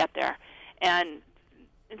place to get there. And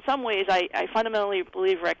in some ways, I fundamentally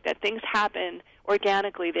believe, Rick, that things happen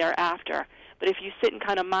organically thereafter. But if you sit and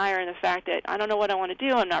kind of mire in the fact that I don't know what I want to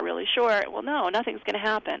do, I'm not really sure, well, no, nothing's going to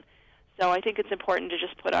happen. So I think it's important to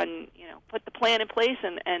just put the plan in place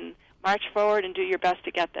and march forward and do your best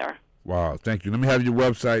to get there. Wow, thank you. Let me have your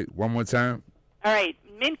website one more time. All right,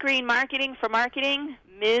 Mint Green Marketing for marketing,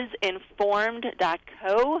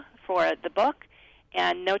 misinformed.co for the book,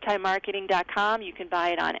 and notimemarketing.com. You can buy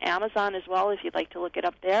it on Amazon as well if you'd like to look it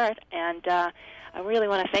up there. And I really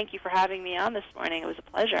want to thank you for having me on this morning. It was a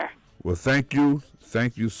pleasure. Well, thank you.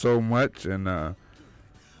 Thank you so much. And I'm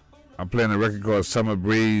playing a record called Summer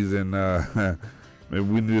Breeze, and maybe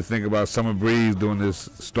we need to think about Summer Breeze during this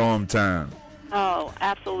storm time. Oh,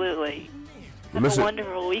 absolutely. Have a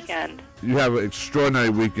wonderful weekend. You have an extraordinary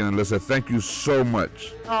weekend, Alyssa. Thank you so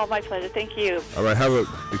much. Oh, my pleasure. Thank you. All right, have an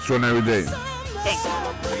extraordinary day. Thanks.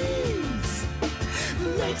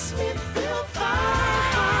 Makes me feel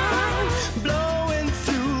fine, blowing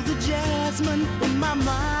through the jasmine in my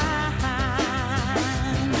mind.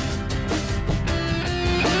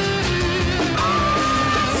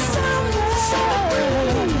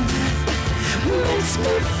 Makes me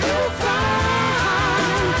feel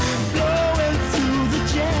fine, blowing through the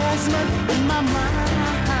jasmine in my mind.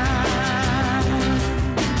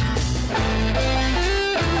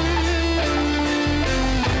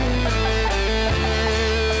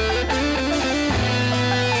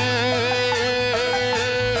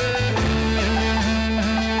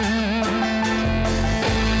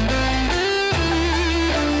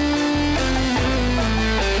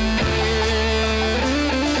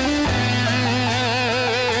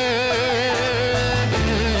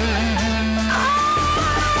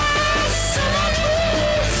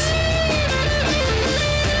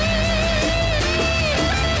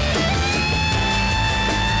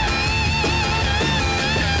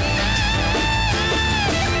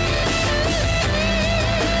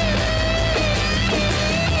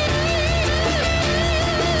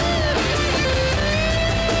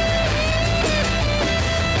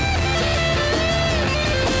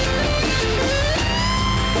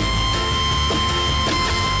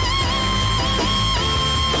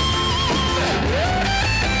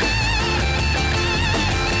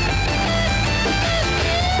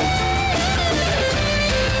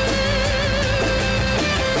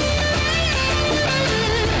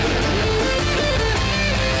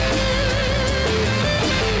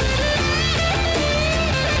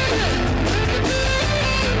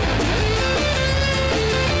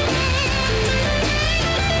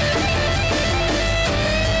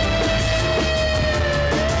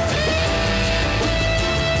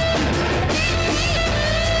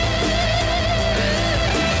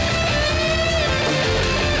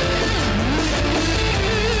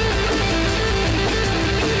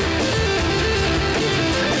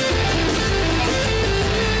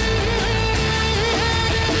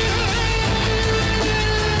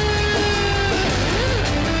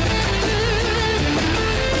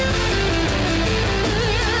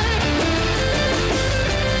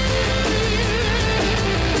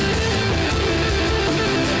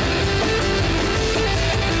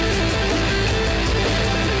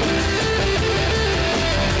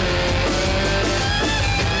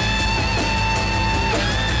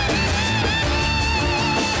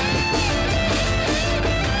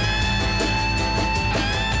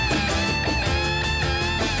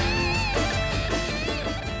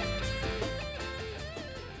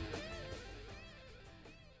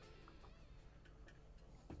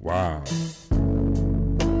 Wow.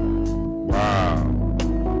 Wow.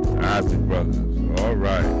 Isaac Brothers. All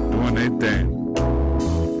right. Doing their thing.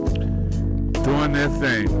 Doing their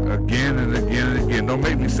thing again and again and again. Don't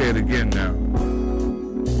make me say it again now.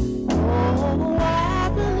 Oh, I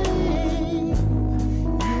believe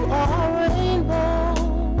you are a rainbow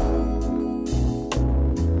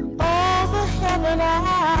over heaven.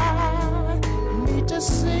 I need to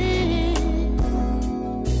see.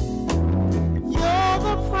 You're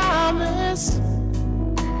the promise,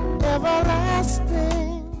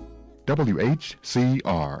 everlasting.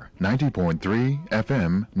 WHCR 90.3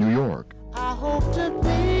 FM, New York. I hope to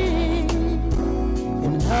be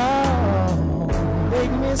in love.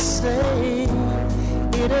 Make me say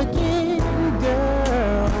it again,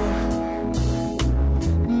 girl.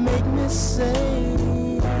 Make me say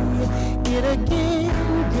it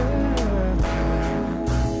again, girl.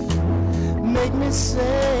 Make me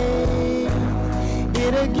say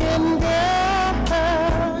it again,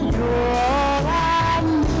 girl. You're all I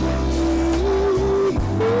need.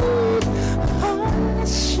 Oh,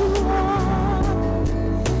 yes, you are.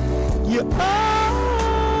 You're all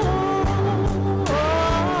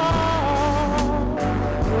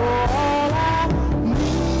I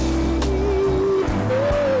need.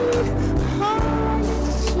 Oh,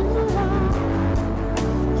 yes, you are.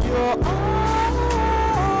 You're all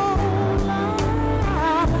I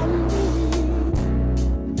need.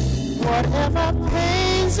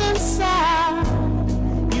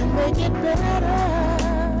 I get better,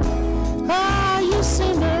 you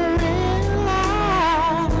seem to realize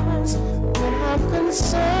when I'm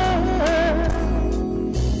concerned.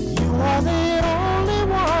 You are the only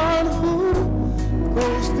one who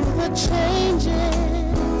goes through the changes.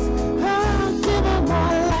 I'll give her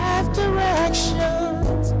my life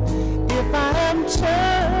directions if I am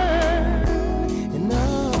turned. And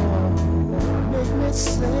make me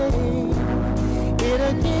say it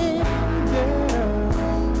again, girl.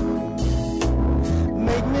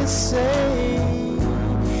 Make me say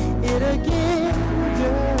it again,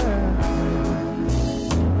 girl.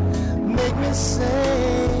 Make me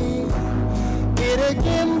say it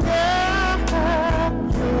again, girl.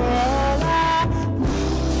 You're all I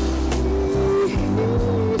need.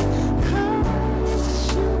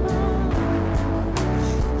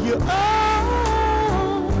 You're all.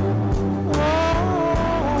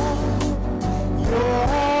 You're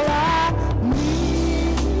all I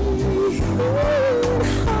need.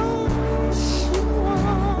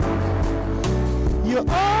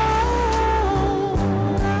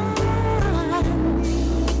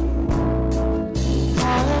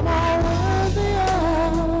 All am I worthy of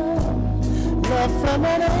love from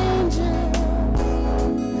an angel,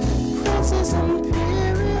 princess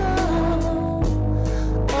imperial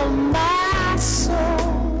of my soul.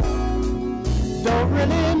 Don't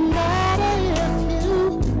really matter if you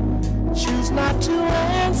choose not to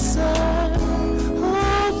answer.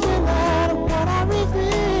 Hoping that what I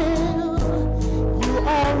reveal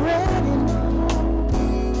already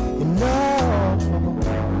know.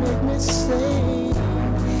 Make me say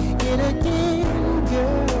it again,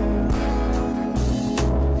 girl.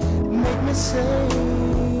 Make me say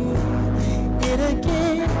it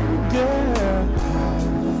again, girl.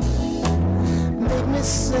 Make me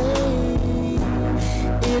say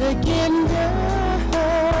it again, girl.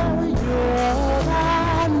 You're all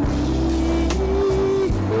I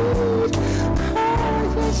need. Oh,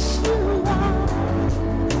 yes, you are.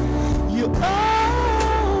 You are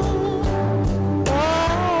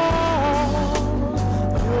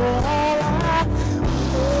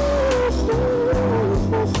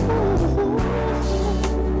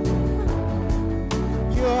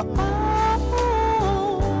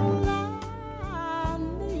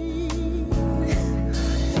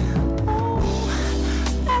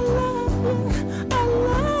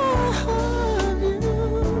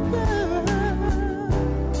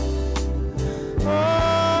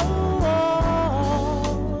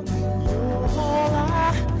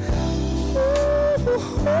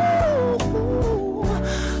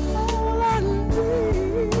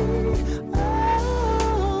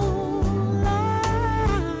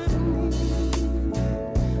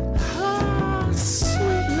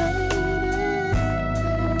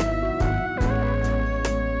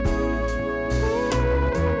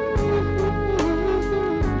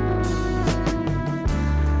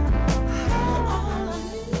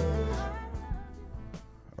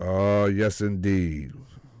yes, indeed.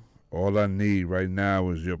 All I need right now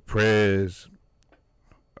is your prayers.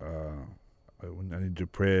 I need your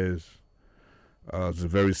prayers. It's a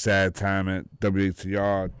very sad time at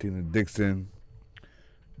Whcr. Tina Dixon,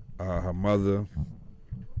 her mother,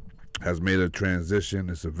 has made a transition.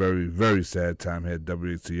 It's a very, very sad time here at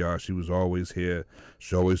Whcr. She was always here.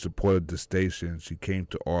 She always supported the station. She came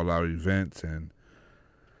to all our events, and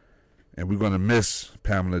we're going to miss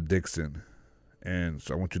Pamela Dixon. And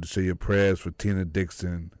so I want you to say your prayers for Tina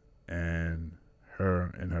Dixon and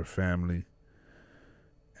her family.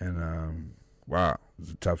 And wow, it's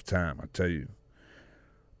a tough time, I tell you.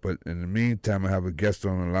 But in the meantime, I have a guest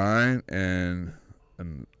on the line, and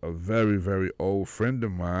a very, very old friend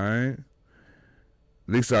of mine.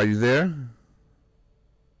 Lisa, are you there?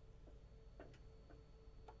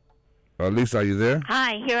 Lisa, are you there?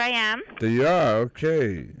 Hi, here I am. There you are.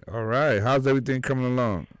 Okay. All right. How's everything coming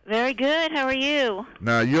along? Very good. How are you?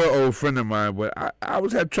 Now, you're an old friend of mine, but I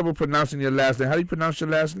always had trouble pronouncing your last name. How do you pronounce your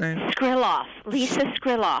last name? Skriloff. Lisa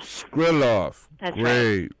Skriloff. Skriloff. That's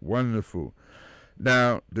Great. right. Wonderful.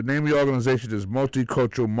 Now, the name of your organization is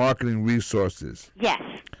Multicultural Marketing Resources. Yes.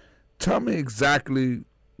 Tell me exactly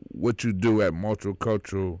what you do at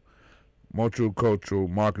Multicultural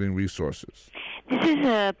Marketing Resources. This is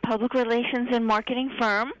a public relations and marketing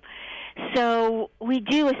firm. So we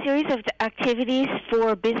do a series of activities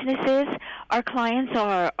for businesses. Our clients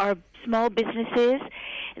are small businesses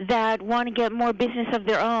that want to get more business of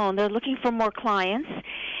their own. They're looking for more clients.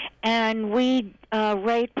 And we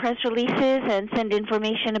write press releases and send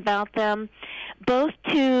information about them. both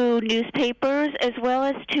to newspapers as well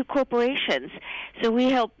as to corporations. So we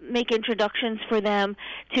help make introductions for them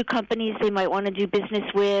to companies they might want to do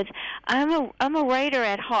business with. I'm a writer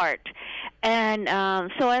at heart, and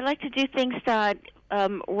so I like to do things that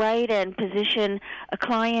write and position a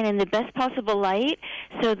client in the best possible light,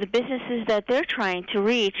 so the businesses that they're trying to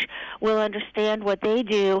reach will understand what they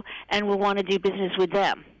do and will want to do business with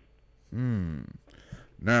them.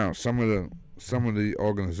 Now, some of the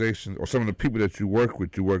organizations or some of the people that you work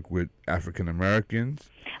with African Americans?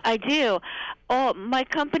 I do. Oh, my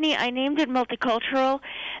company, I named it Multicultural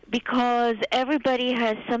because everybody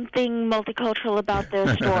has something multicultural about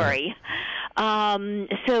their story.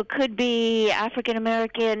 So it could be African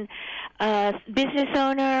American business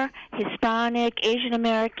owner, Hispanic, Asian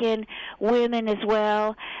American, women as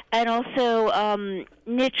well, and also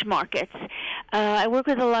niche markets. I work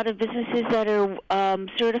with a lot of businesses that are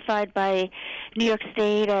certified by New York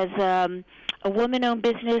State as a woman-owned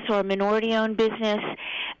business or a minority-owned business.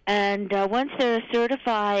 And once they're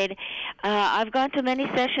certified, I've gone to many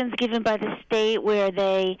sessions given by the state where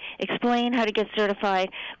they explain how to get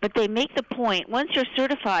certified, but they make the point, once you're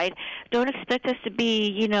certified, don't expect us to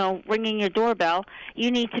be, ringing your doorbell.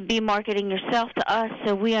 You need to be marketing yourself to us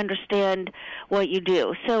so we understand what you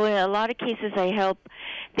do. So in a lot of cases, I help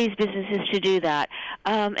these businesses to do that.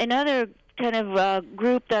 Another kind of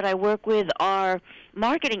group that I work with are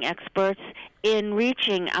marketing experts in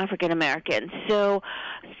reaching African Americans. So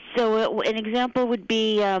an example would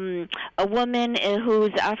be a woman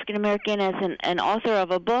who's African American as an author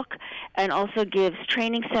of a book and also gives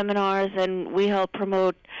training seminars, and we help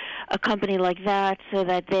promote a company like that so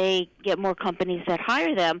that they get more companies that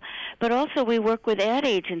hire them. But also we work with ad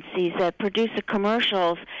agencies that produce the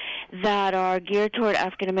commercials that are geared toward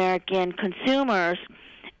African American consumers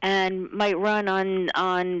and might run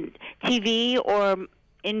on TV or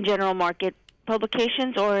in general market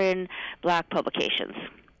publications or in black publications.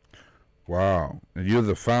 Wow. And you're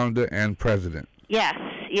the founder and president. Yes.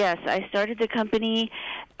 I started the company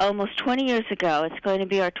almost 20 years ago. It's going to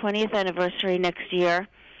be our 20th anniversary next year.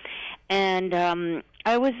 And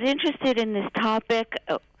I was interested in this topic.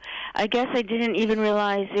 I guess I didn't even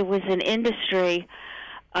realize it was an industry.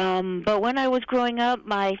 But when I was growing up,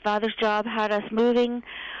 my father's job had us moving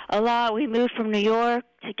a lot. We moved from New York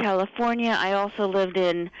to California. I also lived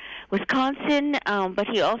in Wisconsin, but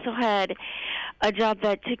he also had a job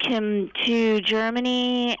that took him to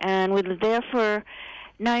Germany, and we lived there for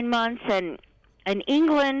 9 months, and in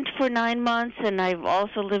England for 9 months, and I've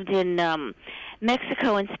also lived in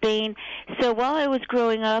Mexico and Spain. So while I was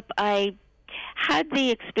growing up, I had the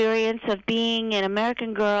experience of being an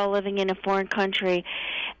American girl living in a foreign country,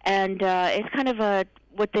 and it's kind of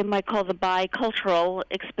what they might call the bicultural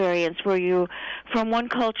experience, where you're from one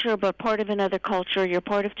culture but part of another culture. You're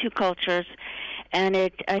part of two cultures, and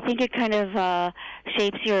I think it kind of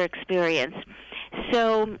shapes your experience.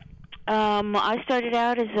 So I started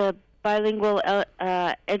out as a bilingual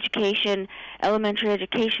elementary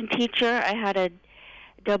education teacher. I had a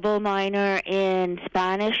double minor in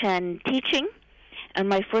Spanish and teaching, and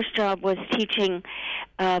my first job was teaching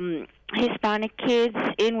Hispanic kids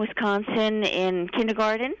in Wisconsin in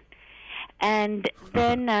kindergarten. And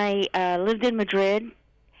then I lived in Madrid,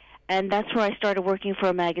 and that's where I started working for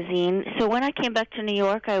a magazine. So when I came back to New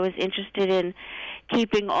York, I was interested in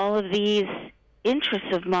keeping all of these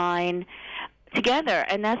interests of mine together,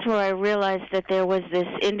 and that's where I realized that there was this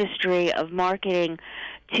industry of marketing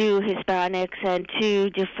to Hispanics and to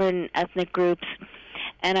different ethnic groups,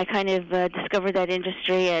 and I kind of discovered that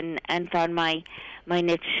industry and found my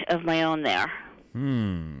niche of my own there.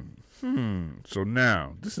 So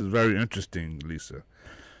now, this is very interesting, Lisa.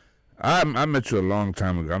 I met you a long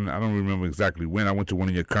time ago. I don't remember exactly when. I went to one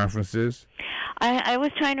of your conferences. I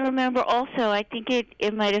was trying to remember also. I think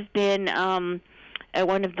it might have been at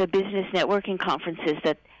one of the business networking conferences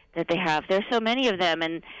that they have. There's so many of them,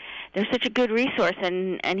 and they're such a good resource.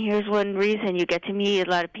 And here's one reason: you get to meet a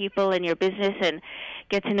lot of people in your business and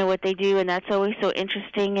get to know what they do, and that's always so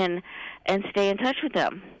interesting, and stay in touch with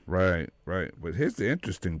them. Right. But here's the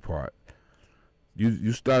interesting part.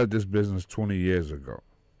 You started this business 20 years ago.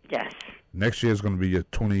 Yes. Next year is going to be your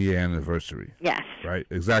 20-year anniversary. Yes. Right?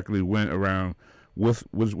 Exactly when around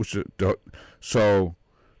so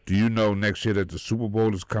do you know next year that the Super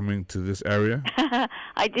Bowl is coming to this area?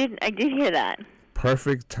 I did hear that.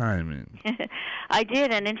 Perfect timing. I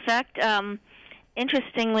did, and in fact,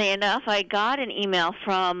 interestingly enough, I got an email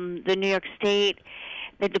from the New York State,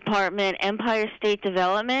 the Department, Empire State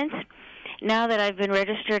Development. Now that I've been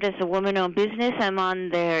registered as a woman-owned business, I'm on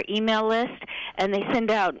their email list, and they send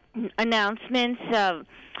out announcements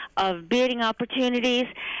of bidding opportunities,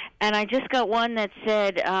 and I just got one that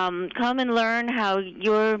said, come and learn how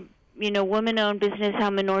your woman-owned business, how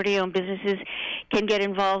minority-owned businesses can get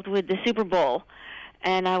involved with the Super Bowl.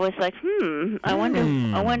 And I was like, I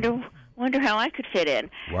wonder how I could fit in.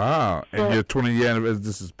 Wow. So, and your 20-year anniversary,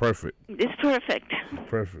 this is perfect. It's perfect.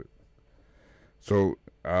 Perfect. So,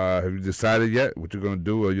 have you decided yet what you're going to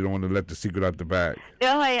do, or you don't want to let the secret out the bag?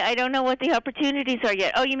 No, I don't know what the opportunities are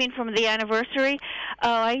yet. Oh, you mean from the anniversary?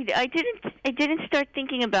 Oh, I didn't start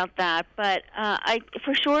thinking about that, but I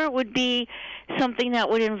for sure it would be something that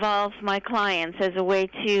would involve my clients as a way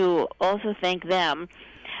to also thank them.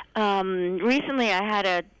 Recently, I had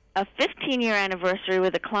a 15-year anniversary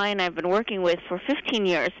with a client I've been working with for 15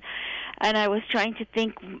 years, and I was trying to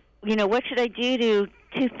think, what should I do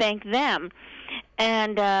to thank them?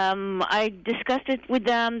 And I discussed it with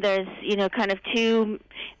them. There's, kind of two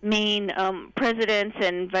main presidents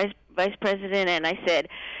and vice president, and I said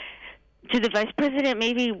to the vice president,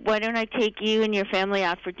 maybe why don't I take you and your family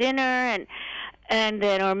out for dinner, and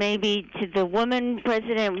then, or maybe to the woman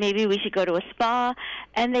president, maybe we should go to a spa.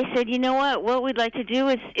 And they said, you know what we'd like to do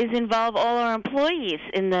is involve all our employees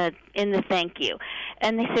in the thank you.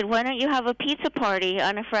 And they said, why don't you have a pizza party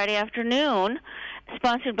on a Friday afternoon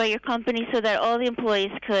sponsored by your company so that all the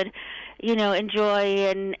employees could,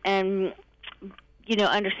 enjoy and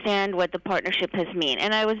understand what the partnership has mean.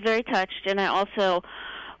 And I was very touched, and I also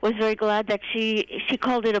was very glad that she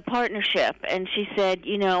called it a partnership, and she said,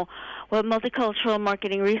 what Multicultural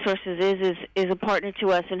Marketing Resources is a partner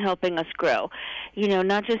to us in helping us grow.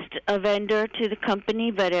 Not just a vendor to the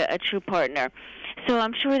company, but a true partner. So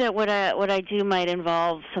I'm sure that what I do might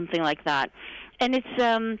involve something like that. And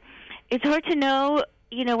it's hard to know,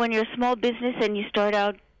 when you're a small business and you start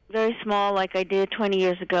out very small like I did 20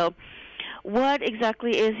 years ago, what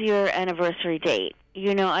exactly is your anniversary date?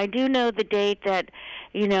 I do know the date that,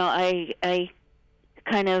 I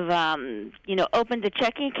kind of, opened the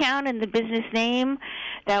checking account and the business name.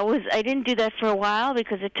 I didn't do that for a while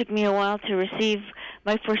because it took me a while to receive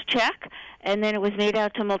my first check, and then it was made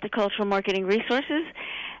out to Multicultural Marketing Resources,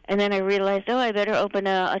 and then I realized, I better open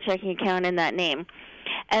a checking account in that name.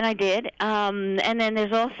 And I did. And then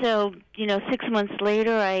there's also, 6 months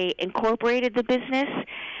later, I incorporated the business,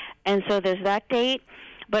 and so there's that date.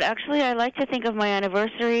 But actually, I like to think of my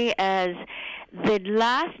anniversary as the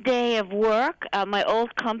last day of work at my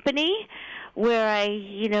old company, where I,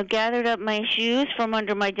 gathered up my shoes from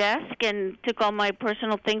under my desk and took all my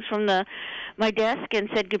personal things from my desk and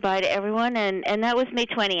said goodbye to everyone, and that was May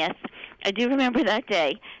 20th. I do remember that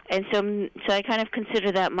day, and so I kind of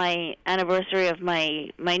consider that my anniversary of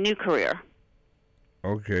my new career.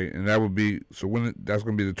 Okay, and that would be, so that's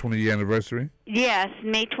going to be the 20-year anniversary? Yes,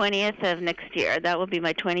 May 20th of next year. That will be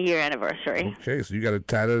my 20-year anniversary. Okay, so you got to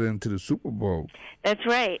tie that into the Super Bowl. That's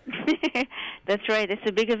right. That's right. It's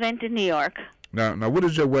a big event in New York. Now, what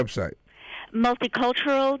is your website?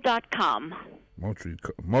 Multicultural.com.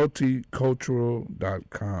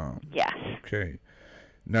 Multicultural.com. Yes. Okay.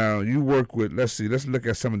 Now, you work with, let's look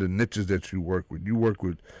at some of the niches that you work with.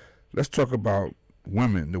 Let's talk about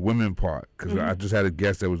women, the women part, because I just had a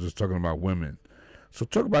guest that was just talking about women. So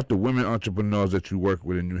talk about the women entrepreneurs that you work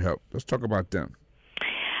with and you help. Let's talk about them.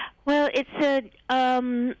 Well, it's a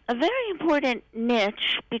very important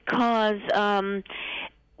niche because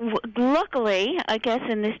luckily, I guess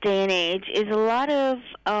in this day and age, is a lot of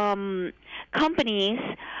companies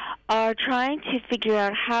are trying to figure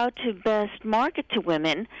out how to best market to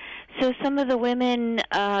women. So some of the women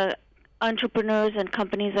entrepreneurs and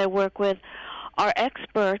companies I work with are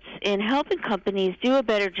experts in helping companies do a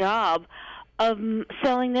better job of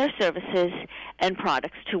selling their services and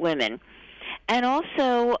products to women. And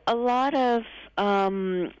also, a lot of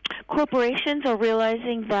corporations are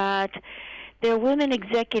realizing that their women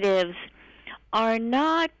executives are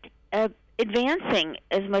not advancing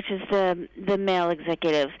as much as the male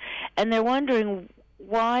executives. And they're wondering,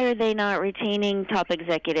 why are they not retaining top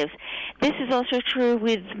executives? This is also true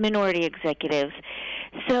with minority executives.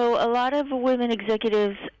 So a lot of women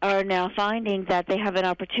executives are now finding that they have an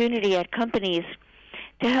opportunity at companies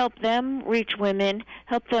to help them reach women,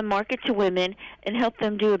 help them market to women, and help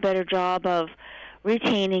them do a better job of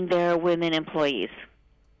retaining their women employees.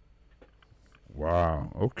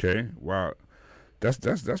 Wow. Okay. Wow. That's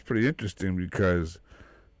pretty interesting because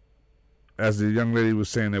as the young lady was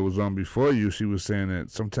saying that was on before you, she was saying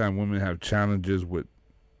that sometimes women have challenges with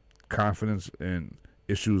confidence and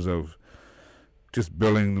issues of just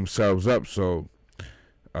building themselves up. So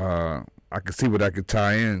I could see what I could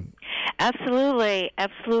tie in. Absolutely,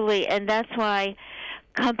 absolutely. And that's why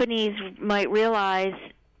companies might realize,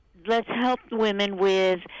 let's help women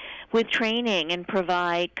with with training and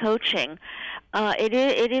provide coaching.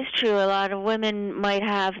 It is true. A lot of women might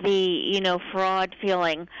have the fraud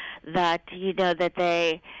feeling that that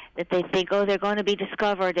they think, oh, they're going to be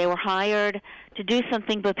discovered. They were hired to do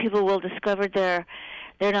something, but people will discover they're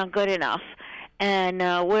not good enough, and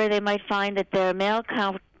where they might find that their male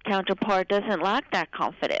counterpart doesn't lack that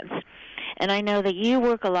confidence. And I know that you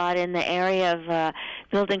work a lot in the area of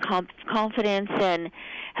building confidence and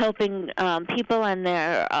helping people in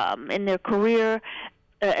their career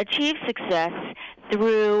achieve success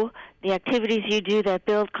through the activities you do that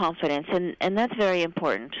build confidence, and that's very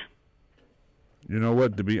important. You know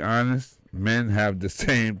what? To be honest, men have the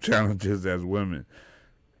same challenges as women.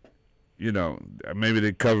 Maybe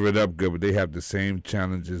they cover it up good, but they have the same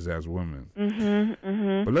challenges as women.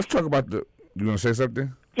 But let's talk about you want to say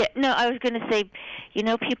something? Yeah, no, I was going to say,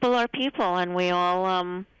 people are people, and we all,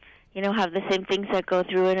 have the same things that go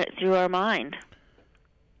through our mind.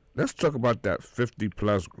 Let's talk about that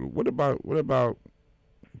 50-plus group. What about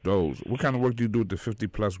those? What kind of work do you do with the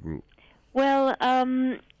 50-plus group? Well,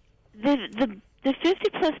 the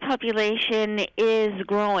 50-plus population is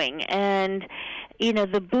growing, and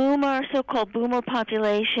the so-called boomer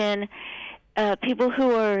population, people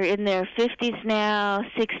who are in their 50s now,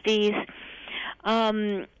 60s.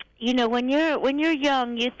 When you're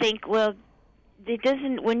young, you think, well, it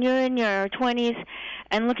doesn't. When you're in your 20s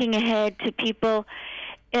and looking ahead to people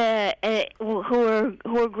who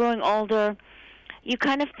are growing older, you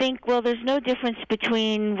kind of think, well, there's no difference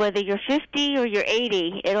between whether you're 50 or you're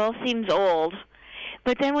 80. It all seems old.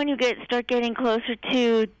 But then when you start getting closer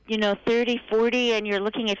to 30, 40, and you're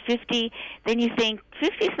looking at 50, then you think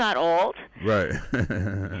 50 is not old. Right.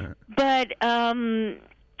 But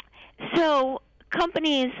so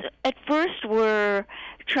companies at first were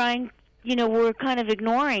trying, were kind of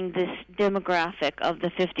ignoring this demographic of the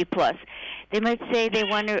 50-plus. They might say they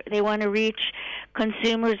want to reach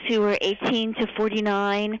consumers who are 18 to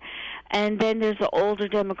 49, and then there's the older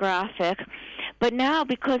demographic. But now,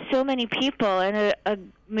 because so many people and a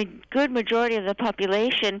good majority of the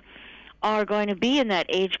population are going to be in that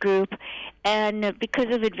age group, and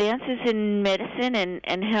because of advances in medicine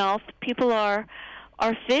and health, people are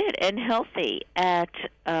fit and healthy at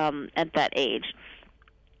that age.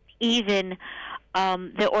 Even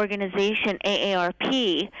the organization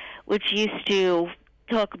AARP, which used to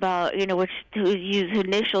talk about, whose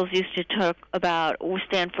initials used to talk about or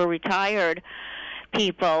stand for retired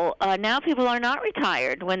people. Now people are not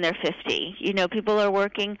retired when they're 50. People are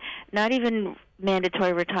working, not even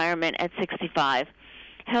mandatory retirement at 65.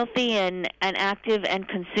 Healthy and active and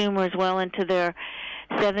consumers well into their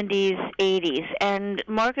 70s, 80s. And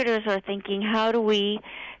marketers are thinking, how do we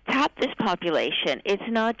tap this population? It's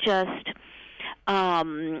not just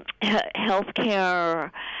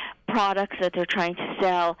healthcare products that they're trying to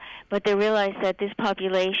sell, but they realize that this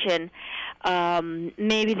population,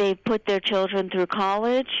 maybe they put their children through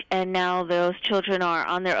college, and now those children are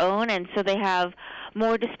on their own, and so they have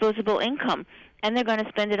more disposable income, and they're going to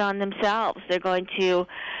spend it on themselves. They're going to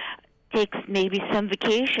take maybe some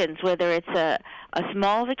vacations, whether it's a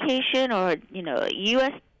small vacation or a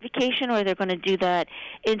U.S. vacation, or they're going to do that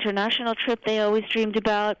international trip they always dreamed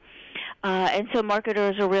about. And so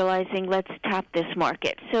marketers are realizing, let's tap this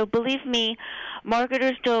market. So believe me,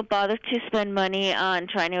 marketers don't bother to spend money on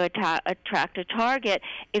trying to attract a target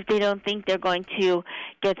if they don't think they're going to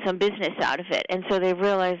get some business out of it. And so they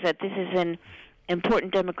realize that this is an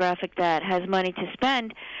important demographic that has money to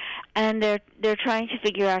spend, and they're trying to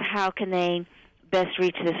figure out how can they best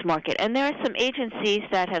reach this market. And there are some agencies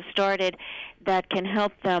that have started that can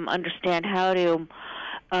help them understand how to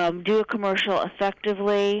do a commercial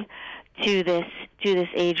effectively to this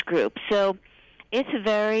age group. So it's a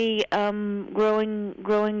very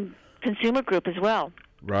growing consumer group as well.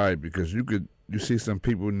 Right, because you see some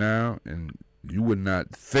people now, and you would not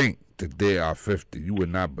think that they are 50. You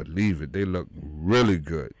would not believe it. They look really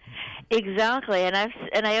good. Exactly, and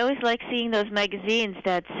I always like seeing those magazines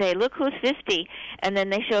that say, "Look who's 50," and then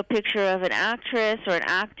they show a picture of an actress or an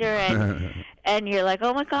actor, and and you're like,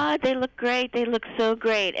 "Oh my God, they look great! They look so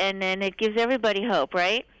great!" And then it gives everybody hope,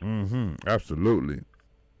 right? Absolutely.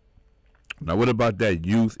 Now, what about that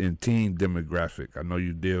youth and teen demographic? I know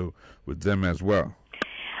you deal with them as well.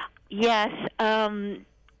 Yes.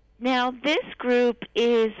 Now, this group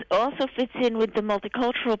also fits in with the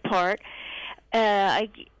multicultural part.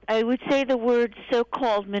 I would say the word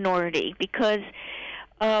so-called minority, because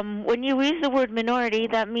when you use the word minority,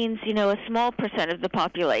 that means, a small percent of the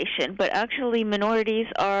population. But actually, minorities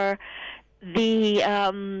are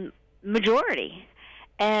the majority.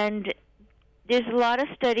 And there's a lot of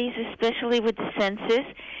studies, especially with the census,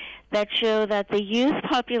 that show that the youth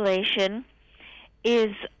population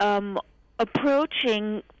is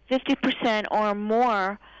approaching 50% or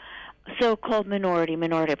more so-called minority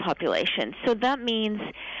population. So that means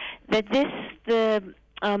that the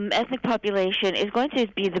ethnic population is going to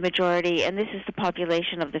be the majority, and this is the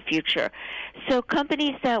population of the future. So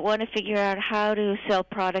companies that want to figure out how to sell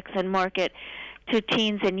products and market to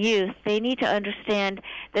teens and youth, they need to understand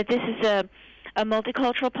that this is a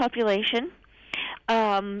multicultural population,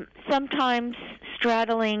 sometimes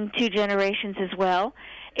straddling two generations as well.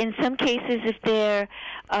 In some cases, if they're,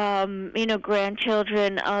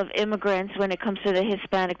 grandchildren of immigrants, when it comes to the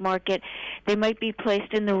Hispanic market, they might be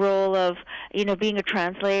placed in the role of, being a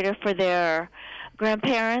translator for their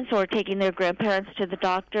grandparents or taking their grandparents to the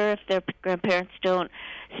doctor if their grandparents don't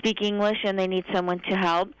speak English and they need someone to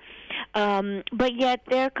help. But yet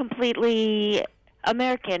they're completely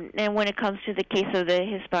American, and when it comes to the case of the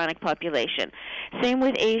Hispanic population. Same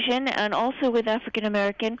with Asian and also with African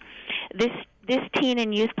American. This teen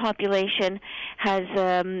and youth population has,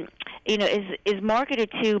 is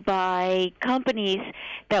marketed to by companies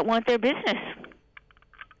that want their business.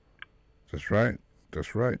 That's right.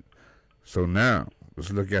 That's right. So now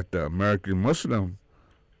let's look at the American Muslim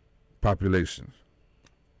population.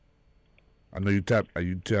 I know you tap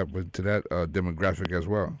into that demographic as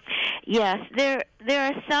well. Yes, there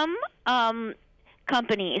are some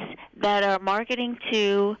companies that are marketing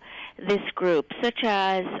to this group, such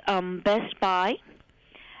as Best Buy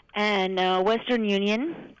and Western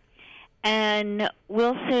Union and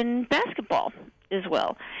Wilson Basketball as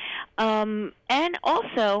well, and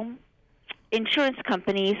also insurance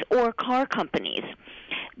companies or car companies,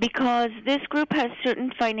 because this group has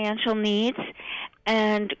certain financial needs,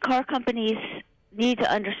 and car companies need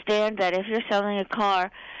to understand that if you're selling a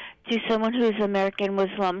car to someone who's American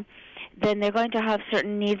Muslim, then they're going to have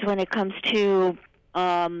certain needs when it comes to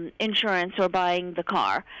insurance or buying the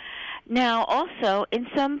car. Now, also, in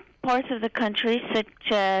some parts of the country,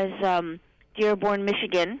 such as Dearborn,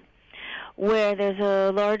 Michigan, where there's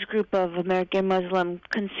a large group of American Muslim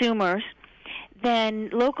consumers, then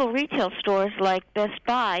local retail stores like Best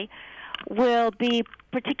Buy will be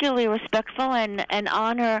particularly respectful and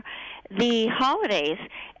honor the holidays.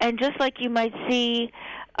 And just like you might see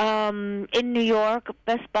in New York,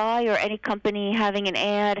 Best Buy or any company having an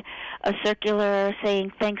ad, a circular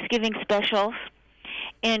saying Thanksgiving specials,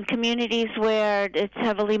 in communities where it's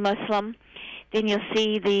heavily Muslim, then you'll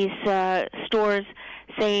see these stores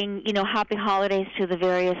saying, happy holidays to the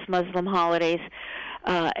various Muslim holidays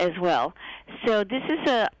as well. So this is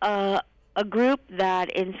a group that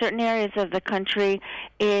in certain areas of the country,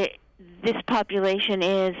 this population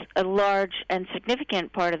is a large and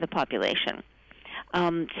significant part of the population.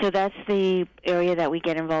 So that's the area that we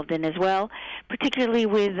get involved in as well, particularly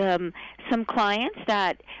with some clients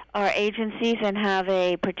that are agencies and have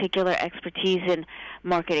a particular expertise in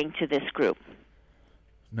marketing to this group.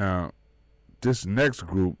 Now, this next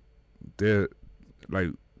group,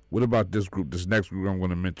 what about this group, this next group I'm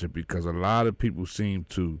going to mention, because a lot of people seem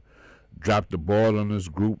to drop the ball on this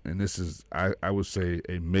group, and this is, I would say,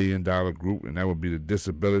 $1 million group, and that would be the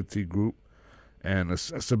disability group and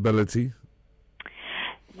accessibility.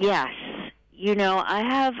 Yes. I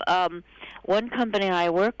have one company I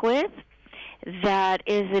work with that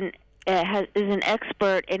is an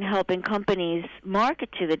expert in helping companies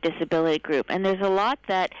market to the disability group, and there's a lot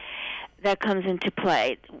that comes into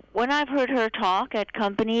play. When I've heard her talk at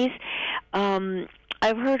companies,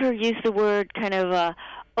 I've heard her use the word kind of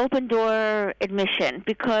open door admission,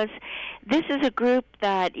 because this is a group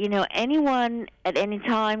that, anyone at any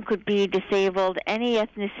time could be disabled, any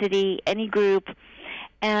ethnicity, any group.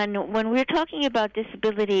 And when we're talking about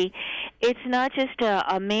disability, it's not just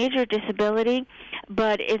a major disability,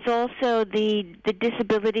 but it's also the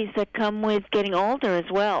disabilities that come with getting older as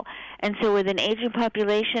well. And so with an aging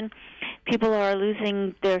population, people are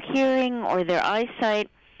losing their hearing or their eyesight.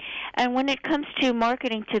 And when it comes to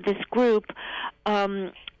marketing to this group,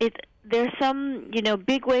 there's some,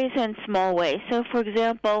 big ways and small ways. So, for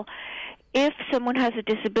example, if someone has a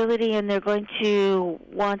disability and they're going to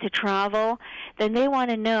want to travel, then they want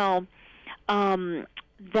to know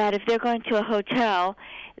that if they're going to a hotel,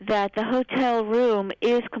 that the hotel room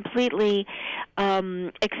is completely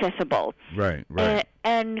accessible. Right.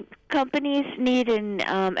 And companies need an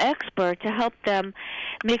expert to help them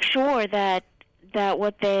make sure that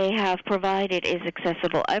what they have provided is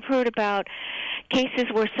accessible. I've heard about cases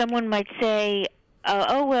where someone might say,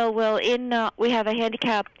 we have a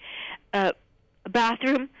handicapped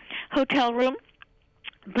bathroom, hotel room,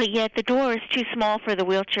 but yet the door is too small for the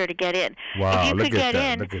wheelchair to get in. Wow, if you look could at get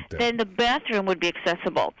that, in, look at that. then the bathroom would be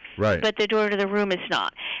accessible. Right. But the door to the room is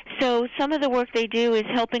not. So some of the work they do is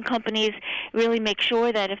helping companies really make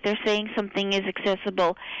sure that if they're saying something is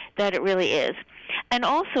accessible, that it really is. And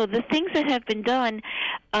also, the things that have been done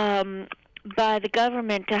by the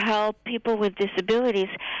government to help people with disabilities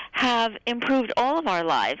have improved all of our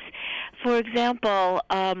lives. For example,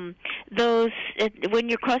 when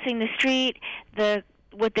you're crossing the street,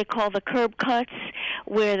 what they call the curb cuts,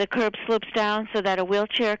 where the curb slopes down so that a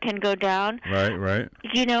wheelchair can go down. Right.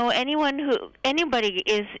 You know, anybody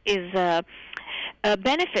is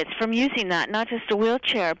benefits from using that, not just a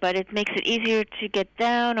wheelchair, but it makes it easier to get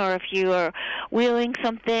down, or if you are wheeling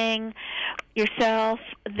something yourself,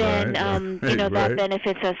 then that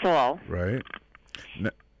benefits us all. Right.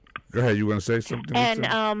 Now, go ahead. You want to say something? And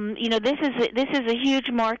this is a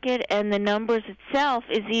huge market, and the numbers itself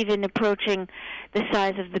is even approaching the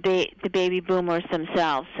size of the baby boomers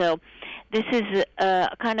themselves. So this is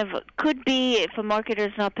could be, if a marketer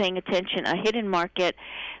is not paying attention, a hidden market,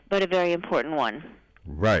 but a very important one.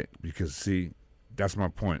 Right, because see, that's my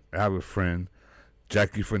point. I have a friend,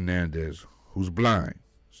 Jackie Fernandez, who's blind.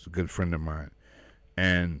 She's a good friend of mine,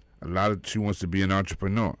 and she wants to be an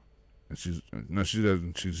entrepreneur. And she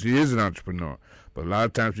doesn't. She is an entrepreneur, but a lot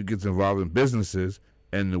of times she gets involved in businesses,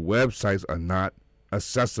 and the websites are not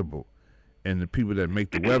accessible. And the people that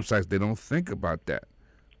make the websites, they don't think about that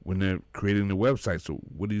when they're creating the website. So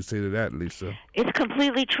what do you say to that, Lisa? It's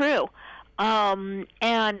completely true. And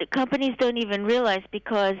companies don't even realize,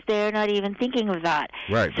 because they're not even thinking of that.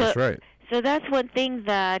 Right, that's right. So that's one thing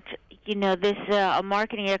that, this a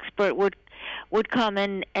marketing expert would come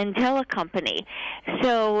and tell a company.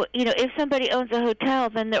 So, if somebody owns a hotel,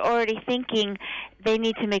 then they're already thinking they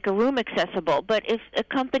need to make a room accessible. But if a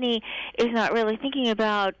company is not really thinking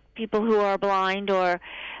about people who are blind or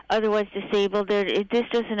otherwise disabled, this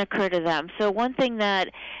doesn't occur to them. So one thing that,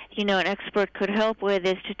 an expert could help with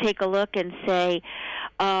is to take a look and say,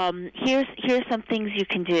 here's some things you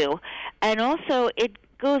can do. And also, it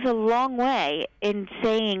goes a long way in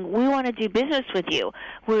saying, we want to do business with you.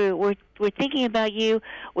 We're thinking about you.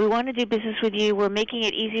 We want to do business with you. We're making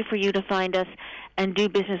it easy for you to find us and do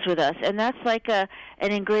business with us. And that's like an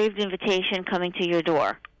engraved invitation coming to your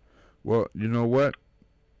door. Well, you know what?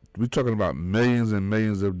 We're talking about millions and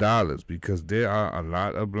millions of dollars, because there are a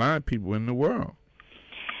lot of blind people in the world.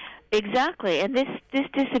 Exactly. And this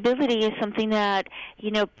disability is something that,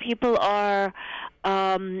 people are,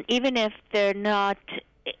 even if they're not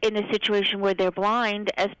in a situation where they're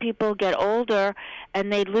blind, as people get older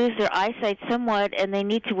and they lose their eyesight somewhat and they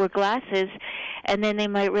need to wear glasses, and then they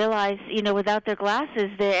might realize, without their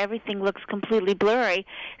glasses, everything looks completely blurry.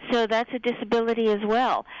 So that's a disability as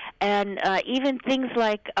well. And even things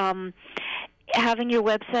like having your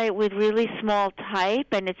website with really small type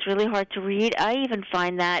and it's really hard to read, I even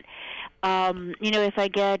find that if I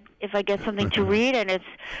get something to read and it's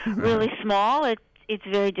really small, it's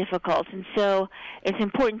very difficult. And so it's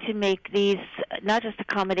important to make these not just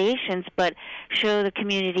accommodations, but show the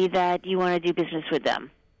community that you want to do business with them.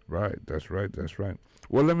 Right, that's right.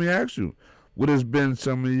 Well, let me ask you, what has been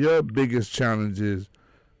some of your biggest challenges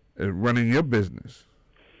in running your business?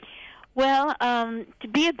 Well, to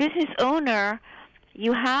be a business owner,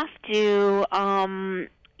 you have to,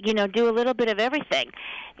 do a little bit of everything.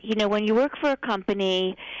 When you work for a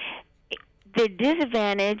company, the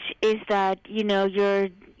disadvantage is that,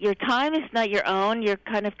 your time is not your own. You're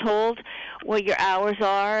kind of told what your hours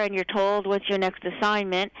are, and you're told what's your next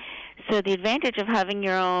assignment. So the advantage of having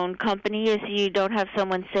your own company is you don't have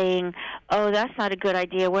someone saying, oh, that's not a good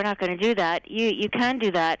idea, we're not going to do that. You can do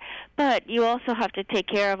that, but you also have to take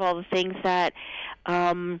care of all the things that,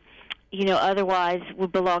 otherwise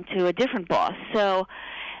would belong to a different boss. So,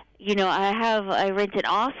 I rent an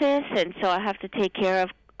office, and so I have to take care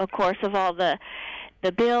of course, of all the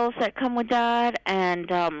bills that come with that. And,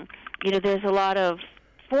 there's a lot of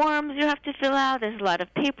forms you have to fill out. There's a lot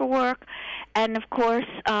of paperwork. And, of course,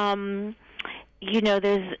 I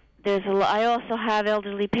also have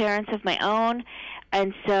elderly parents of my own.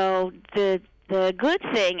 And so the good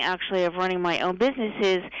thing, actually, of running my own business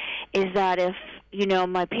is that if,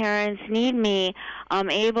 my parents need me, I'm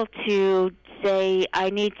able to say I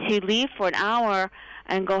need to leave for an hour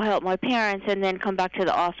and go help my parents and then come back to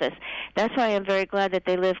the office. That's why I'm very glad that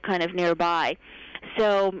they live kind of nearby.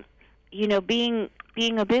 So, being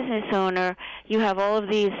a business owner, you have all of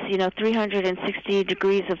these, 360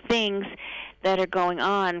 degrees of things that are going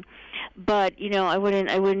on. But, I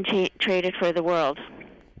wouldn't trade it for the world.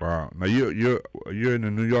 Wow. Now you're in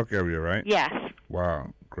the New York area, right? Yes.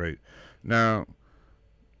 Wow, great. Now,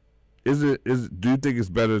 do you think it's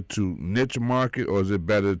better to niche market, or is it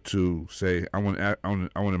better to say I want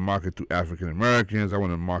to market to African Americans, I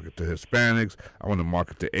want to market to Hispanics, I want to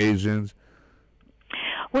market to Asians?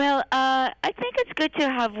 Well, I think it's good to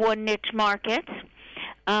have one niche market,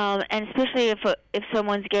 and especially if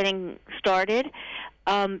someone's getting started,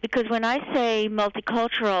 because when I say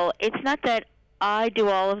multicultural, it's not that I do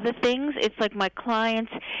all of the things. It's like my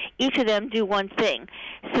clients, each of them do one thing.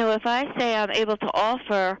 So if I say I'm able to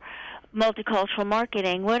offer multicultural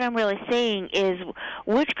marketing, what I'm really saying is,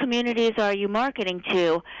 which communities are you marketing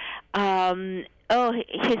to?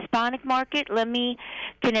 Hispanic market, let me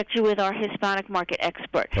connect you with our Hispanic market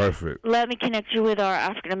expert. Perfect. Let me connect you with our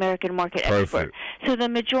African American market expert. So the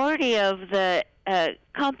majority of the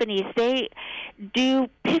companies, they do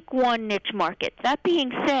pick one niche market. That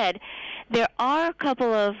being said, there are a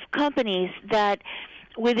couple of companies that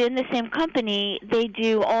within the same company, they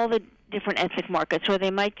do all the different ethnic markets, or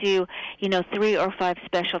they might do, 3 or 5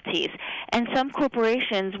 specialties. And some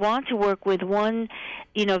corporations want to work with one,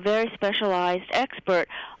 very specialized expert.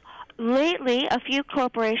 Lately, a few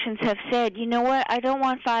corporations have said, you know what, I don't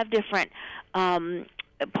want 5 different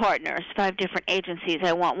partners, 5 different agencies.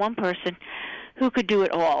 I want one person who could do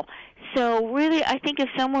it all. So really, I think if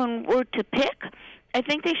someone were to pick, I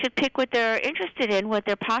think they should pick what they're interested in, what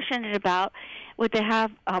they're passionate about, what they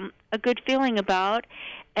have a good feeling about,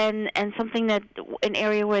 and something an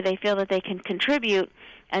area where they feel that they can contribute,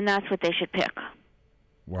 and that's what they should pick.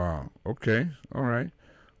 Wow. Okay. All right.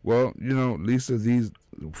 Well, Lisa, these,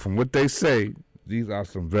 from what they say, these are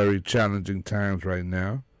some very challenging times right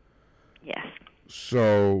now. Yes.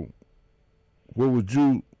 So, what would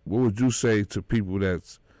you say to people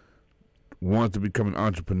that want to become an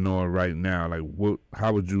entrepreneur right now? Like,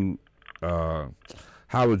 how would you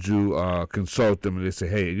consult them and they say,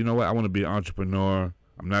 hey, you know what, I want to be an entrepreneur.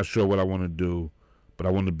 I'm not sure what I want to do, but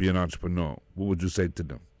I want to be an entrepreneur. What would you say to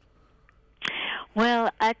them?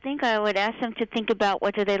 Well, I think I would ask them to think about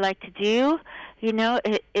what do they like to do.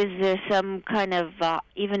 Is there some kind of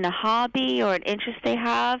even a hobby or an interest they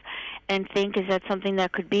have, and think, is that something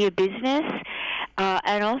that could be a business?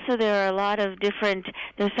 And also there are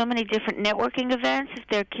there's so many different networking events. If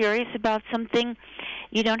they're curious about something,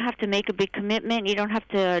 you don't have to make a big commitment. You don't have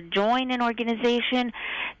to join an organization.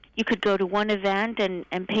 You could go to one event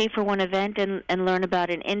and pay for one event and learn about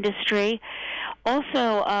an industry.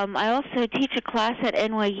 Also, I also teach a class at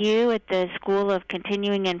NYU at the School of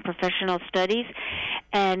Continuing and Professional Studies,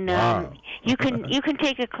 and wow. you can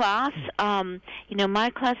take a class. My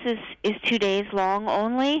class is 2 days long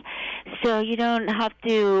only, so you don't have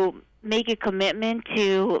to make a commitment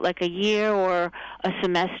to like a year or a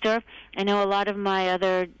semester. I know a lot of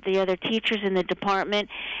the other teachers in the department,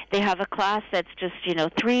 they have a class that's just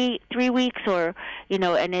 3 weeks, or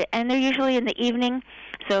and they're usually in the evening.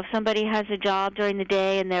 So if somebody has a job during the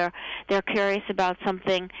day and they're curious about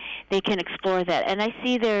something, they can explore that. And I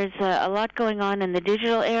see there's a lot going on in the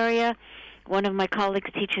digital area. One of my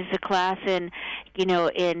colleagues teaches a class in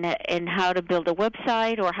how to build a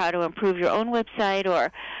website, or how to improve your own website,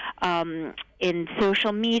 or in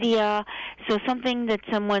social media. So something that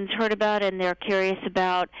someone's heard about and they're curious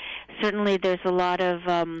about. Certainly there's a lot of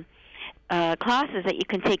classes that you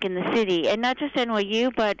can take in the city, and not just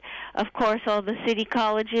NYU, but of course all the city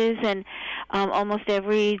colleges, and almost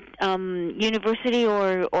every university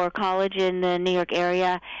or college in the New York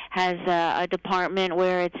area has a department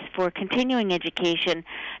where it's for continuing education,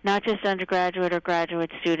 not just undergraduate or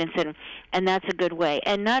graduate students, and that's a good way.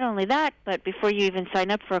 And not only that, but before you even sign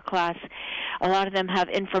up for a class, a lot of them have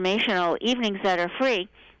informational evenings that are free,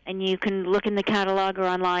 and you can look in the catalog or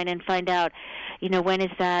online and find out, when is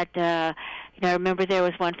that. I remember there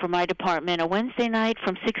was one for my department, a Wednesday night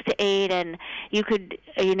from 6 to 8, and you could,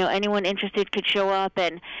 anyone interested could show up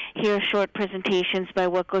and hear short presentations by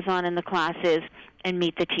what goes on in the classes and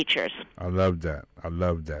meet the teachers. I love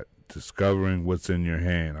that. Discovering what's in your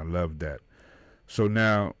hand. I love that. So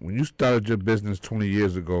now, when you started your business 20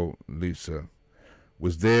 years ago, Lisa,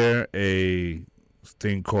 was there a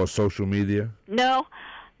thing called social media? No,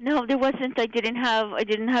 there wasn't. I didn't have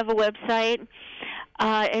a website.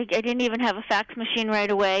 I didn't even have a fax machine right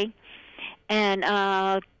away, and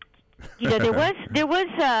there was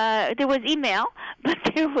email, but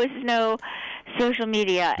there was no social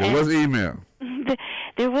media. There was email.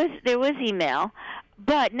 There was email,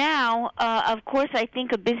 but now, of course, I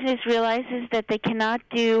think a business realizes that they cannot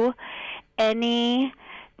do any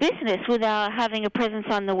business without having a presence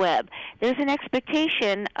on the web. There's an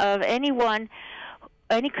expectation of any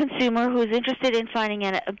consumer who's interested in finding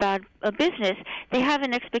out about a business. They have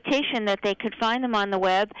an expectation that they could find them on the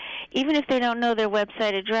web. Even if they don't know their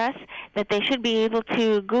website address, that they should be able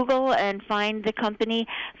to Google and find the company,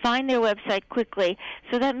 find their website quickly.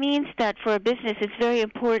 So that means that for a business, it's very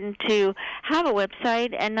important to have a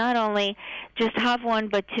website, and not only just have one,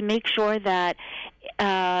 but to make sure that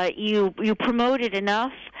you promote it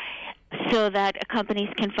enough so that companies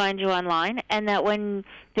can find you online, and that when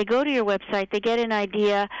they go to your website, they get an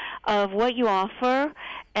idea of what you offer,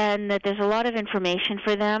 and that there's a lot of information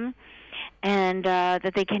for them, and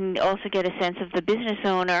that they can also get a sense of the business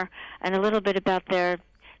owner and a little bit about their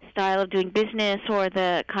style of doing business or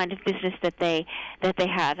the kind of business that they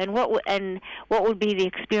have, and what would be the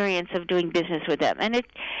experience of doing business with them, and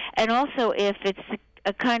also if it's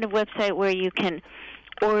a kind of website where you can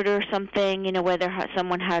order something, whether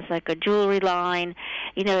someone has like a jewelry line,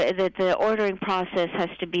 that the ordering process has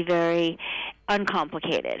to be very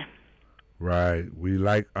uncomplicated. Right. We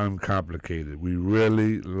like uncomplicated. We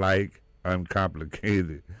really like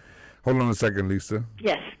uncomplicated. Hold on a second, Lisa.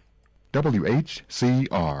 Yes.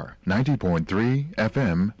 WHCR 90.3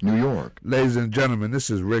 FM, New York. Ladies and gentlemen,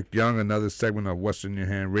 this is Rick Young, another segment of What's in Your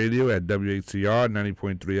Hand Radio at WHCR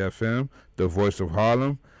 90.3 FM, the voice of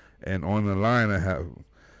Harlem. And on the line, I have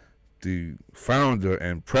the founder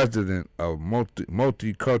and president of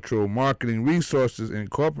Multicultural Marketing Resources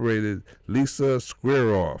Incorporated, Lisa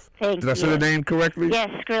Whcr. Thank Did I say the name correctly? Yes,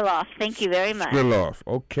 Whcr. Thank you very much. Whcr.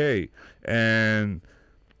 Okay. And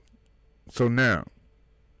so now,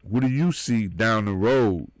 what do you see down the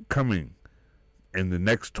road coming in the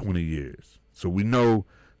next 20 years? So we know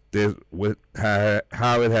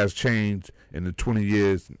how it has changed in the 20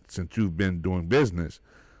 years since you've been doing business.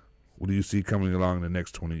 What do you see coming along in the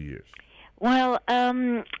next 20 years? Well,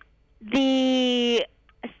 the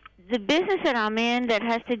business that I'm in that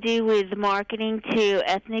has to do with marketing to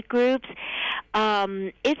ethnic groups,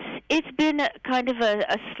 it's been kind of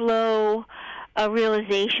a slow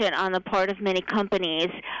realization on the part of many companies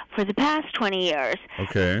for the past 20 years.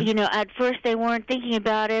 Okay. At first they weren't thinking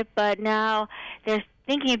about it, but now they're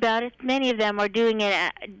thinking about it. Many of them are doing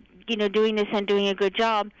it, doing this and doing a good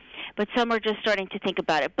job, but some are just starting to think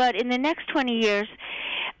about it. But in the next 20 years,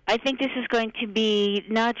 I think this is going to be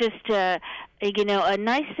not just a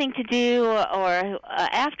nice thing to do or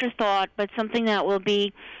afterthought, but something that will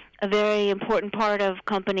be a very important part of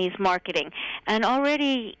companies' marketing. And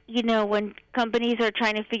already, when companies are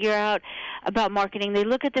trying to figure out about marketing, they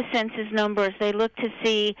look at the census numbers. They look to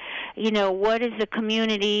see, what is the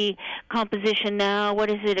community composition now? What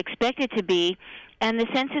is it expected to be? And the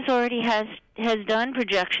census already has done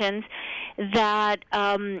projections that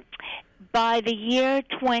by the year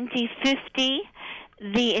 2050,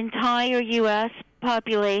 the entire U.S.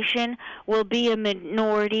 population will be a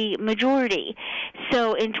minority majority.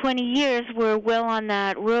 So in 20 years, we're well on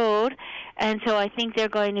that road, and so I think they're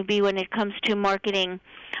going to be, when it comes to marketing,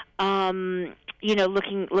 looking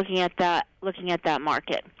at that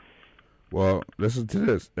market. Well, listen to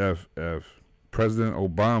this. If President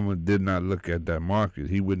Obama did not look at that market,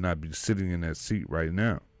 he would not be sitting in that seat right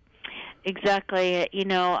now. Exactly. There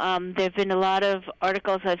have been a lot of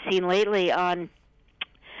articles I've seen lately on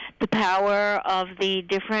the power of the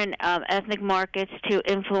different ethnic markets to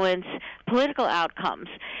influence political outcomes.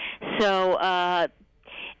 So,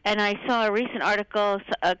 and I saw a recent article,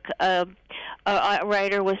 a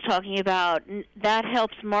writer was talking about that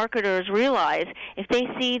helps marketers realize if they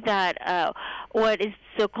see that what is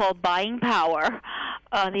so-called buying power,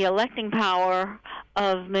 the electing power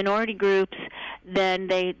of minority groups, then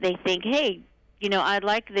they think, hey, I'd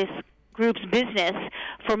like this group's business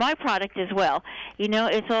for my product as well.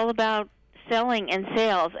 It's all about selling and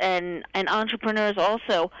sales, and entrepreneurs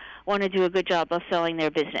also want to do a good job of selling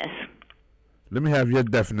their business. Let me have your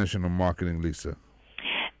definition of marketing, Lisa.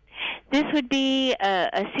 This would be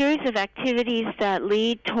a series of activities that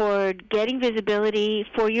lead toward getting visibility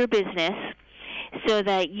for your business so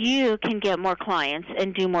that you can get more clients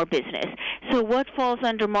and do more business. So what falls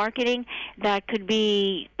under marketing? That could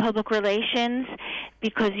be public relations,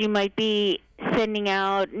 because you might be sending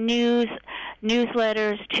out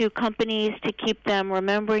newsletters to companies to keep them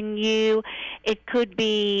remembering you. It could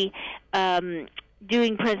be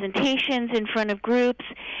doing presentations in front of groups.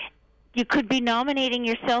 You could be nominating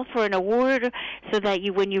yourself for an award so that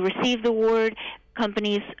when you receive the award,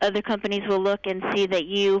 other companies will look and see that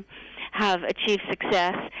you have achieved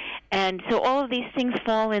success. And so all of these things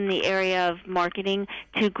fall in the area of marketing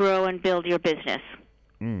to grow and build your business.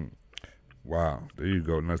 Wow, there you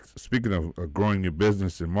go. Now, speaking of growing your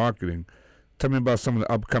business and marketing, tell me about some of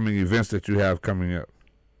the upcoming events that you have coming up.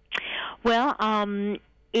 Well,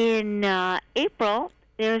 in April,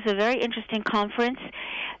 there's a very interesting conference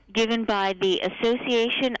given by the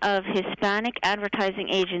Association of Hispanic Advertising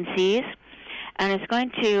Agencies, and it's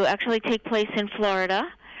going to actually take place in Florida.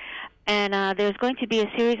 And there's going to be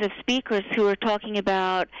a series of speakers who are talking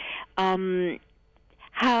about case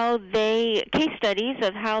studies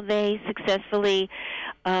of how they successfully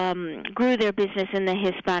grew their business in the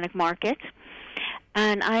Hispanic market.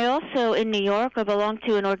 And I also, in New York, I belong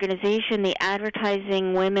to an organization, the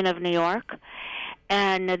Advertising Women of New York,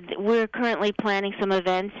 and we're currently planning some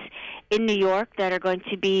events in New York that are going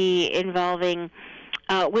to be involving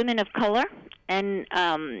women of color and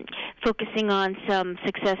focusing on some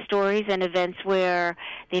success stories and events where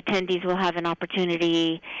the attendees will have an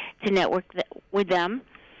opportunity to network with them.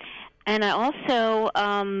 And I also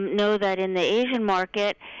know that in the Asian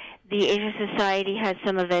market, the Asia Society has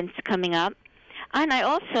some events coming up. And I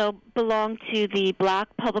also belong to the Black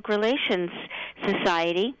Public Relations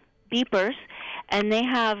Society, BEEPers, and they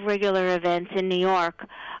have regular events in New York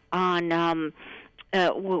on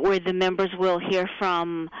where the members will hear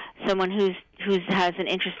from someone who has an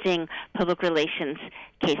interesting public relations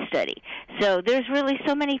case study. So there's really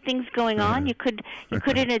so many things going on. You could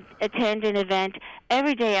attend an event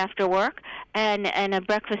every day after work and a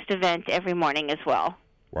breakfast event every morning as well.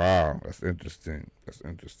 Wow, that's interesting.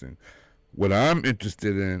 What I'm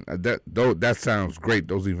interested in, that sounds great.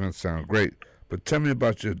 Those events sound great. But tell me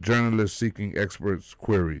about your journalist seeking experts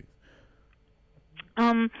query.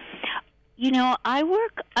 I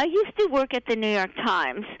used to work at the New York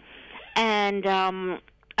Times, and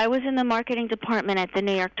I was in the marketing department at the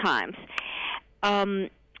New York Times.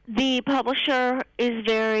 The publisher is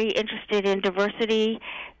very interested in diversity,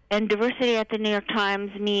 and diversity at the New York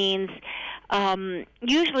Times means,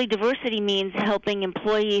 usually diversity means helping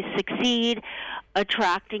employees succeed,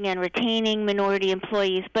 attracting and retaining minority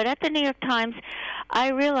employees. But at the New York Times, I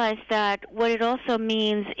realized that what it also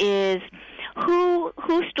means is who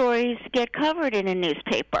stories get covered in a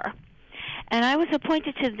newspaper. And I was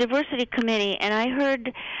appointed to the diversity committee, and I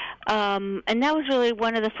heard, and that was really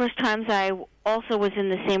one of the first times I also was in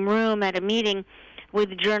the same room at a meeting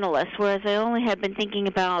with journalists, whereas I only had been thinking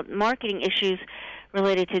about marketing issues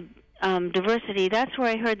related to diversity. That's where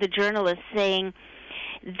I heard the journalists saying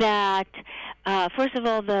that, first of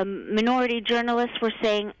all, the minority journalists were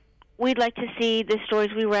saying, we'd like to see the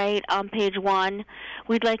stories we write on page 1.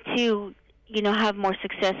 We'd like to, have more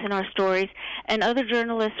success in our stories. And other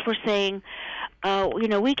journalists were saying,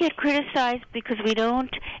 we get criticized because we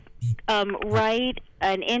don't write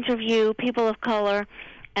and interview people of color,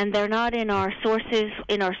 and they're not in our sources,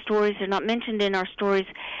 in our stories. They're not mentioned in our stories.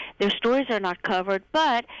 Their stories are not covered.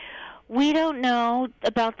 But we don't know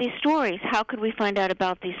about these stories. How could we find out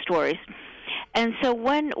about these stories? And so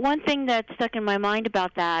one thing that stuck in my mind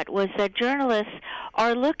about that was that journalists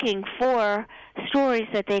are looking for stories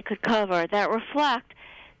that they could cover that reflect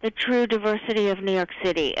the true diversity of New York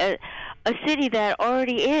City, a city that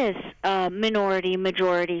already is a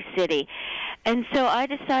minority-majority city. And so I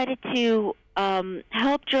decided to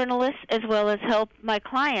help journalists as well as help my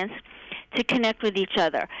clients to connect with each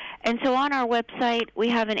other. And so on our website, we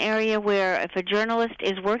have an area where if a journalist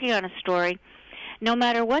is working on a story, no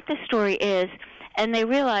matter what the story is, and they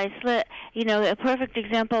realize that, a perfect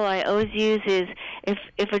example I always use is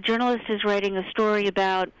if a journalist is writing a story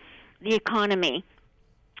about the economy,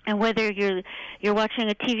 and whether you're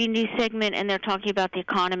watching a TV news segment and they're talking about the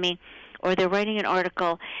economy, or they're writing an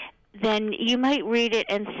article, then you might read it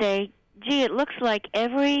and say, gee, it looks like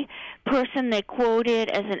every person they quoted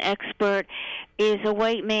as an expert is a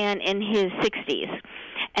white man in his 60s.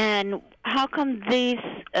 And how come these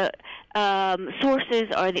sources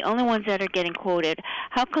are the only ones that are getting quoted?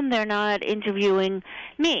 How come they're not interviewing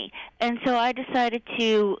me? And so I decided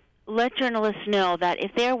to let journalists know that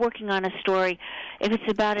if they're working on a story, if it's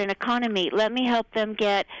about an economy, let me help them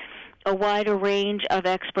get a wider range of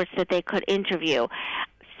experts that they could interview.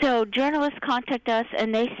 So journalists contact us,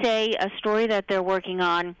 and they say a story that they're working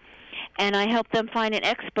on, and I help them find an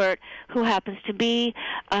expert who happens to be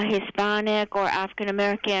a Hispanic or African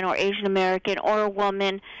American or Asian American or a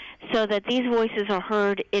woman, so that these voices are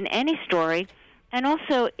heard in any story. And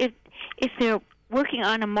also, if they're working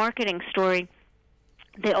on a marketing story,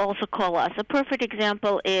 they also call us. A perfect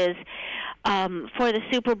example is for the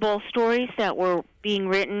Super Bowl stories that were being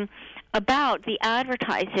written about the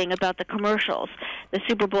advertising, about the commercials, the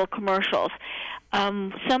Super Bowl commercials.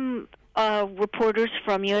 Some reporters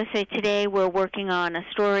from USA Today were working on a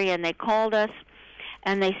story, and they called us,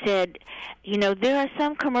 and they said, there are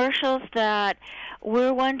some commercials that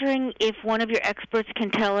we're wondering if one of your experts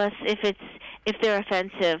can tell us if they're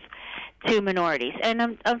offensive to minorities. And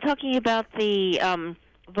I'm talking about the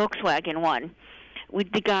Volkswagen one,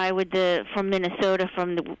 with the guy from Minnesota,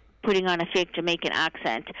 from putting on a fake Jamaican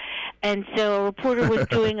accent. And so a reporter was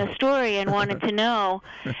doing a story and wanted to know,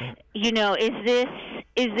 you know, is this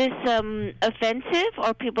offensive?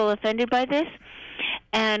 Are people offended by this?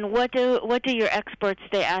 And what do your experts,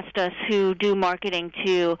 they asked us, who do marketing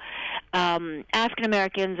to African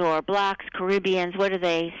Americans or blacks, Caribbeans, what do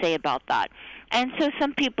they say about that? And so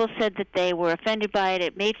some people said that they were offended by it.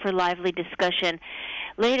 It made for lively discussion.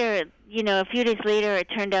 Later, you know, a few days later, it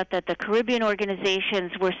turned out that the Caribbean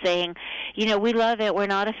organizations were saying, you know, we love it, we're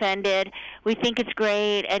not offended, we think it's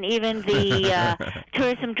great, and even the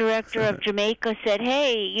tourism director of Jamaica said,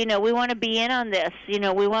 hey, you know, we want to be in on this. You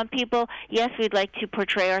know, we want people, yes, we'd like to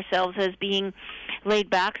portray ourselves as being laid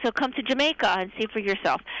back, so come to Jamaica and see for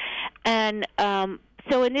yourself. And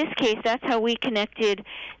so in this case, that's how we connected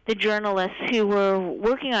the journalists who were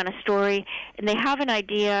working on a story, and they have an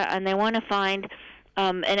idea, and they want to find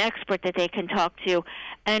an expert that they can talk to,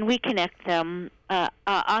 and we connect them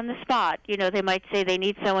on the spot. You know, they might say they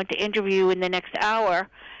need someone to interview in the next hour,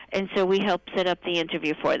 and so we help set up the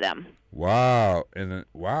interview for them. Wow!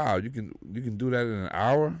 Wow, you can do that in an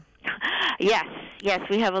hour? Yes,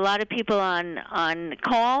 we have a lot of people on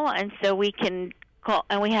call, and so we can call,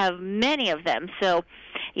 and we have many of them. So,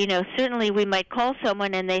 you know, certainly we might call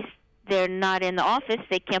someone and they're not in the office,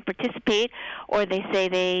 they can't participate, or they say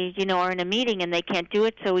they, you know, are in a meeting and they can't do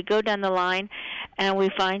it. So we go down the line and we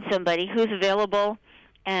find somebody who's available,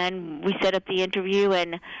 and we set up the interview.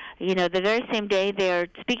 And, you know, the very same day they're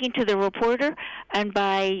speaking to the reporter, and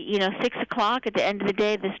by, you know, 6 o'clock at the end of the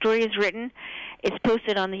day, the story is written, it's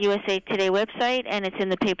posted on the USA Today website, and it's in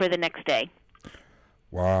the paper the next day.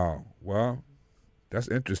 Wow. Well, that's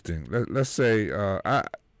interesting. Let's say, you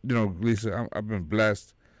know, Lisa, I've been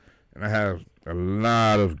blessed, and I have a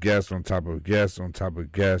lot of guests on top of guests on top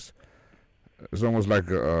of guests. It's almost like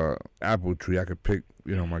a apple tree. I could pick,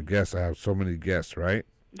 you know, my guests. I have so many guests, right?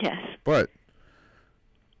 Yes. But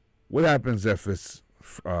what happens if it's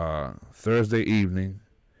Thursday evening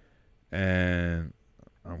and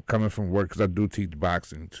I'm coming from work, because I do teach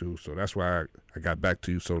boxing too, so that's why I got back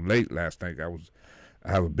to you so late last night.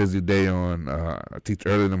 I have a busy day on. I teach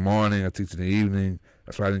early in the morning. I teach in the evening.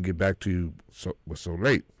 That's why I didn't get back to you so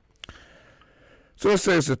late. So let's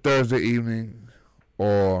say it's a Thursday evening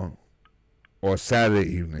or Saturday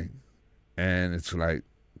evening, and it's like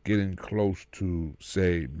getting close to,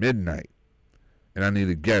 say, midnight, and I need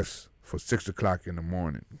a guest for 6 o'clock in the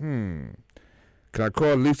morning. Can I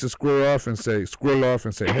call Lisa Squirrel off and say,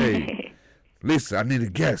 hey, Lisa, I need a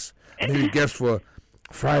guest. I need a guest for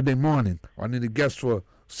Friday morning, or I need a guest for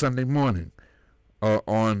Sunday morning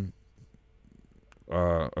on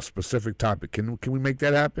a specific topic. Can we make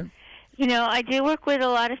that happen? You know, I do work with a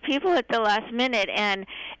lot of people at the last minute, and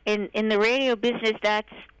in the radio business, that's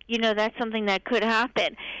something that could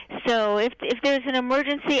happen. So if there's an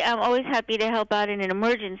emergency, I'm always happy to help out in an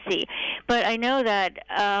emergency. But I know that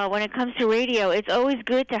when it comes to radio, it's always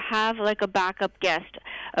good to have like a backup guest,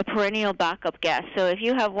 a perennial backup guest. So if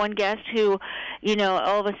you have one guest who, you know,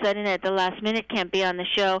 all of a sudden at the last minute can't be on the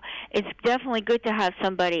show, it's definitely good to have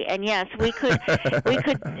somebody. And yes, we could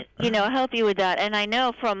you know, help you with that. And I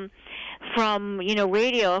know from you know,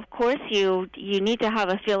 radio, of course you need to have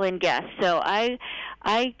a fill-in guest. So I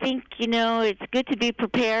think, you know, it's good to be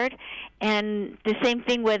prepared, and the same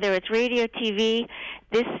thing whether it's radio, TV,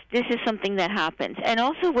 this is something that happens. And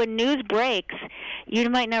also when news breaks, you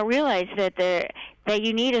might not realize that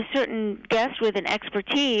you need a certain guest with an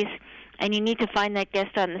expertise, and you need to find that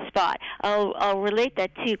guest on the spot. I'll relate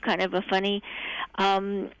that to kind of a funny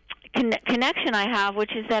connection I have,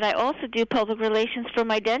 which is that I also do public relations for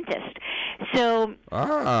my dentist. So,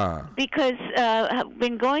 because I've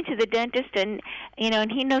been going to the dentist, and you know,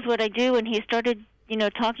 and he knows what I do, and he started, you know,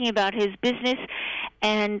 talking about his business,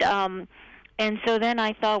 and so then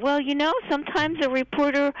I thought, well, you know, sometimes a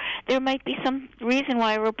reporter, there might be some reason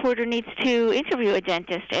why a reporter needs to interview a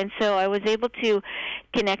dentist, and so I was able to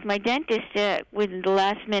connect my dentist within the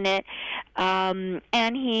last minute, and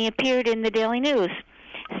he appeared in the Daily News.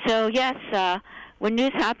 So, yes, when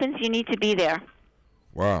news happens, you need to be there.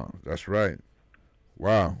 Wow, that's right.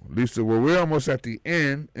 Wow. Lisa, well, we're almost at the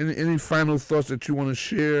end. Any final thoughts that you want to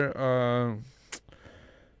share?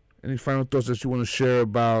 Any final thoughts that you want to share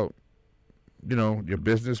about, you know, your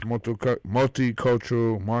business,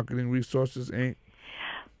 multicultural marketing resources, Inc.?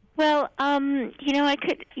 Well, you know,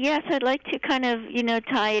 I'd like to kind of, you know,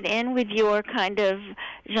 tie it in with your kind of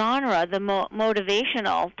genre, the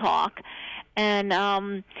motivational talk. And,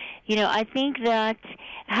 I think that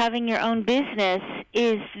having your own business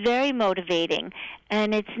is very motivating.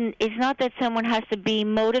 And it's not that someone has to be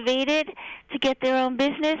motivated to get their own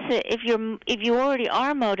business. If you already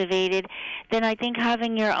are motivated, then I think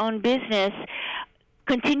having your own business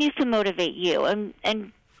continues to motivate you. And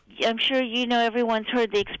I'm sure everyone's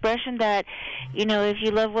heard the expression that, if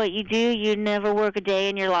you love what you do, you never work a day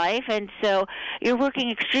in your life. And so you're working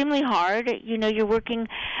extremely hard. You're working,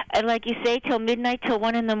 like you say, till midnight, till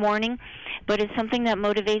 1 in the morning. But it's something that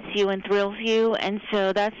motivates you and thrills you. And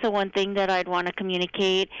so that's the one thing that I'd want to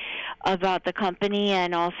communicate about the company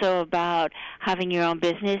and also about having your own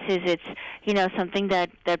business is it's, something that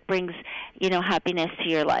brings, happiness to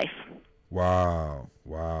your life. Wow.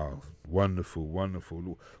 Wonderful.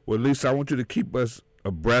 Well, Lisa, I want you to keep us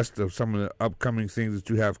abreast of some of the upcoming things that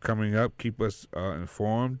you have coming up. Keep us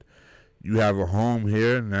informed. You have a home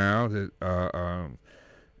here now, and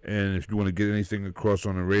if you want to get anything across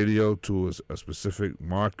on the radio to a specific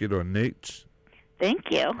market or niche,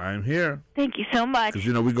 thank you. I'm here. Thank you so much.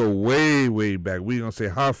 Because, we go way, way back. We don't say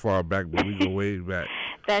how far back, but we go way back.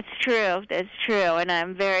 That's true. And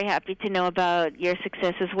I'm very happy to know about your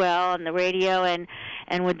success as well on the radio and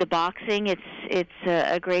with the boxing. It's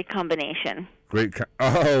a great combination.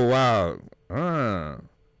 Oh, wow.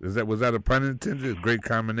 Was that a pun intended? Great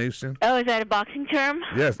combination? Oh, is that a boxing term?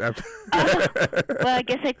 Yes. Well, I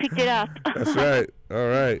guess I picked it up. That's right. All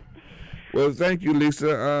right. Well, thank you,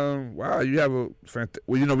 Lisa. Wow, you have a fantastic...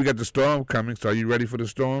 Well, we got the storm coming, so are you ready for the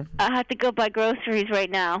storm? I have to go buy groceries right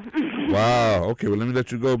now. Wow. Okay, well, let me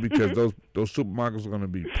let you go because those supermarkets are going to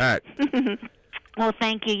be packed. Well,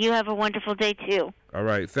 thank you. You have a wonderful day, too. All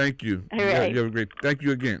right. Thank you. All right. You have a great... Thank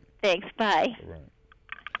you again. Thanks. Bye. All right.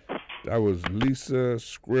 That was Lisa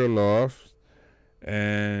Skrilloff.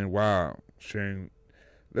 And, wow, sharing...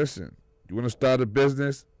 Listen, you want to start a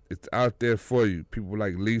business? It's out there for you. People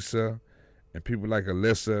like Lisa and people like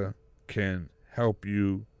Alyssa can help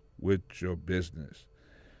you with your business.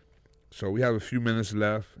 So we have a few minutes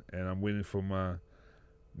left, and I'm waiting for my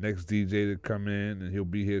next DJ to come in, and he'll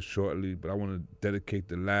be here shortly. But I want to dedicate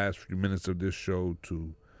the last few minutes of this show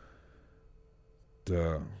to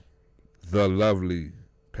the lovely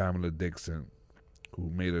Pamela Dixon, who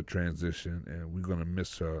made a transition, and we're going to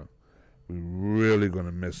miss her. We're really going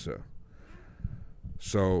to miss her.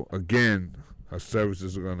 So, again, her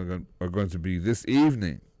services are going to be this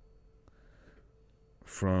evening.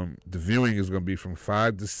 The viewing is going to be from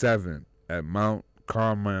 5 to 7 at Mount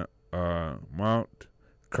Carmel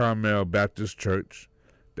Baptist Church.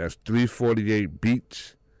 That's 348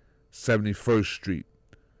 Beach, 71st Street.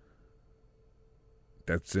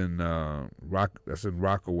 That's in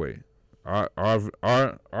Rockaway,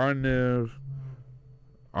 Arnview,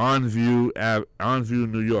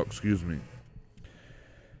 New York. Excuse me.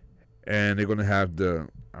 And they're going to have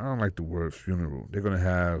I don't like the word funeral. They're going to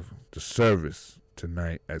have the service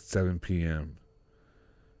tonight at 7 p.m.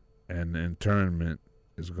 And the interment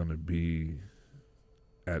is going to be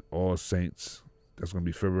at All Saints. That's going to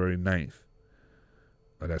be February 9th.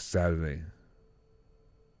 That's Saturday.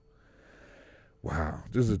 Wow.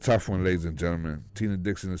 This is a tough one, ladies and gentlemen. Tina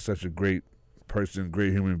Dixon is such a great person,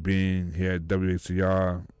 great human being here at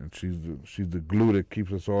WHCR. And she's the glue that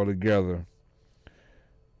keeps us all together.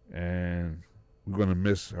 And we're going to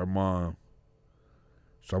miss her mom.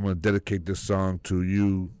 So I'm going to dedicate this song to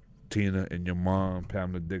you, Tina, and your mom,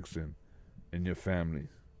 Pamela Dixon, and your family.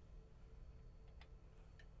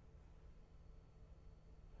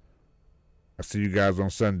 I'll see you guys on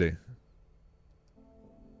Sunday.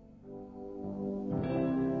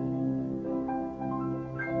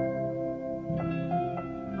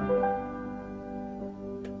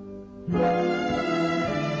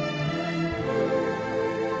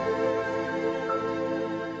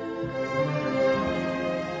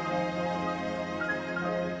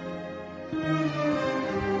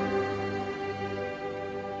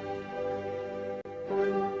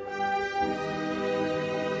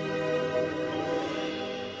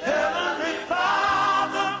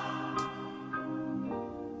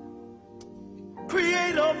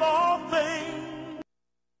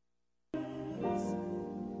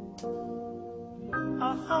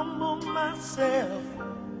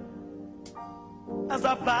 As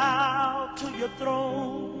I bow to your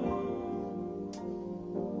throne,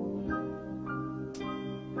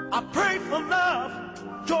 I pray for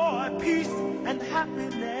love, joy, peace, and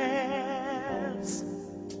happiness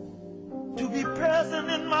to be present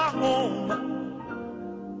in my home.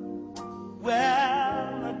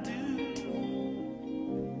 Well, I do.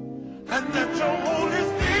 And that your Holy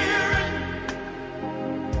Spirit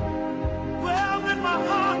dwell in my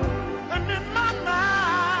heart and in my mind.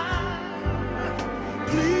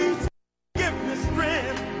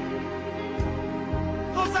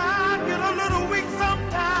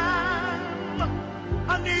 Sometimes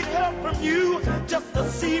I need help from you just to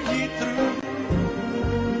see me through.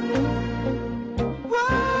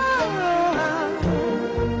 Whoa,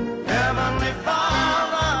 Heavenly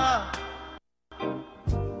Father,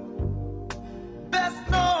 best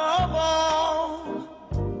of all,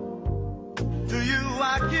 to you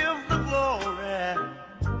I give the glory,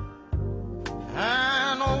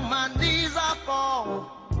 and on my knees I fall.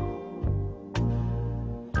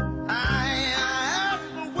 I ask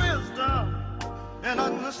for wisdom and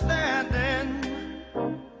understand.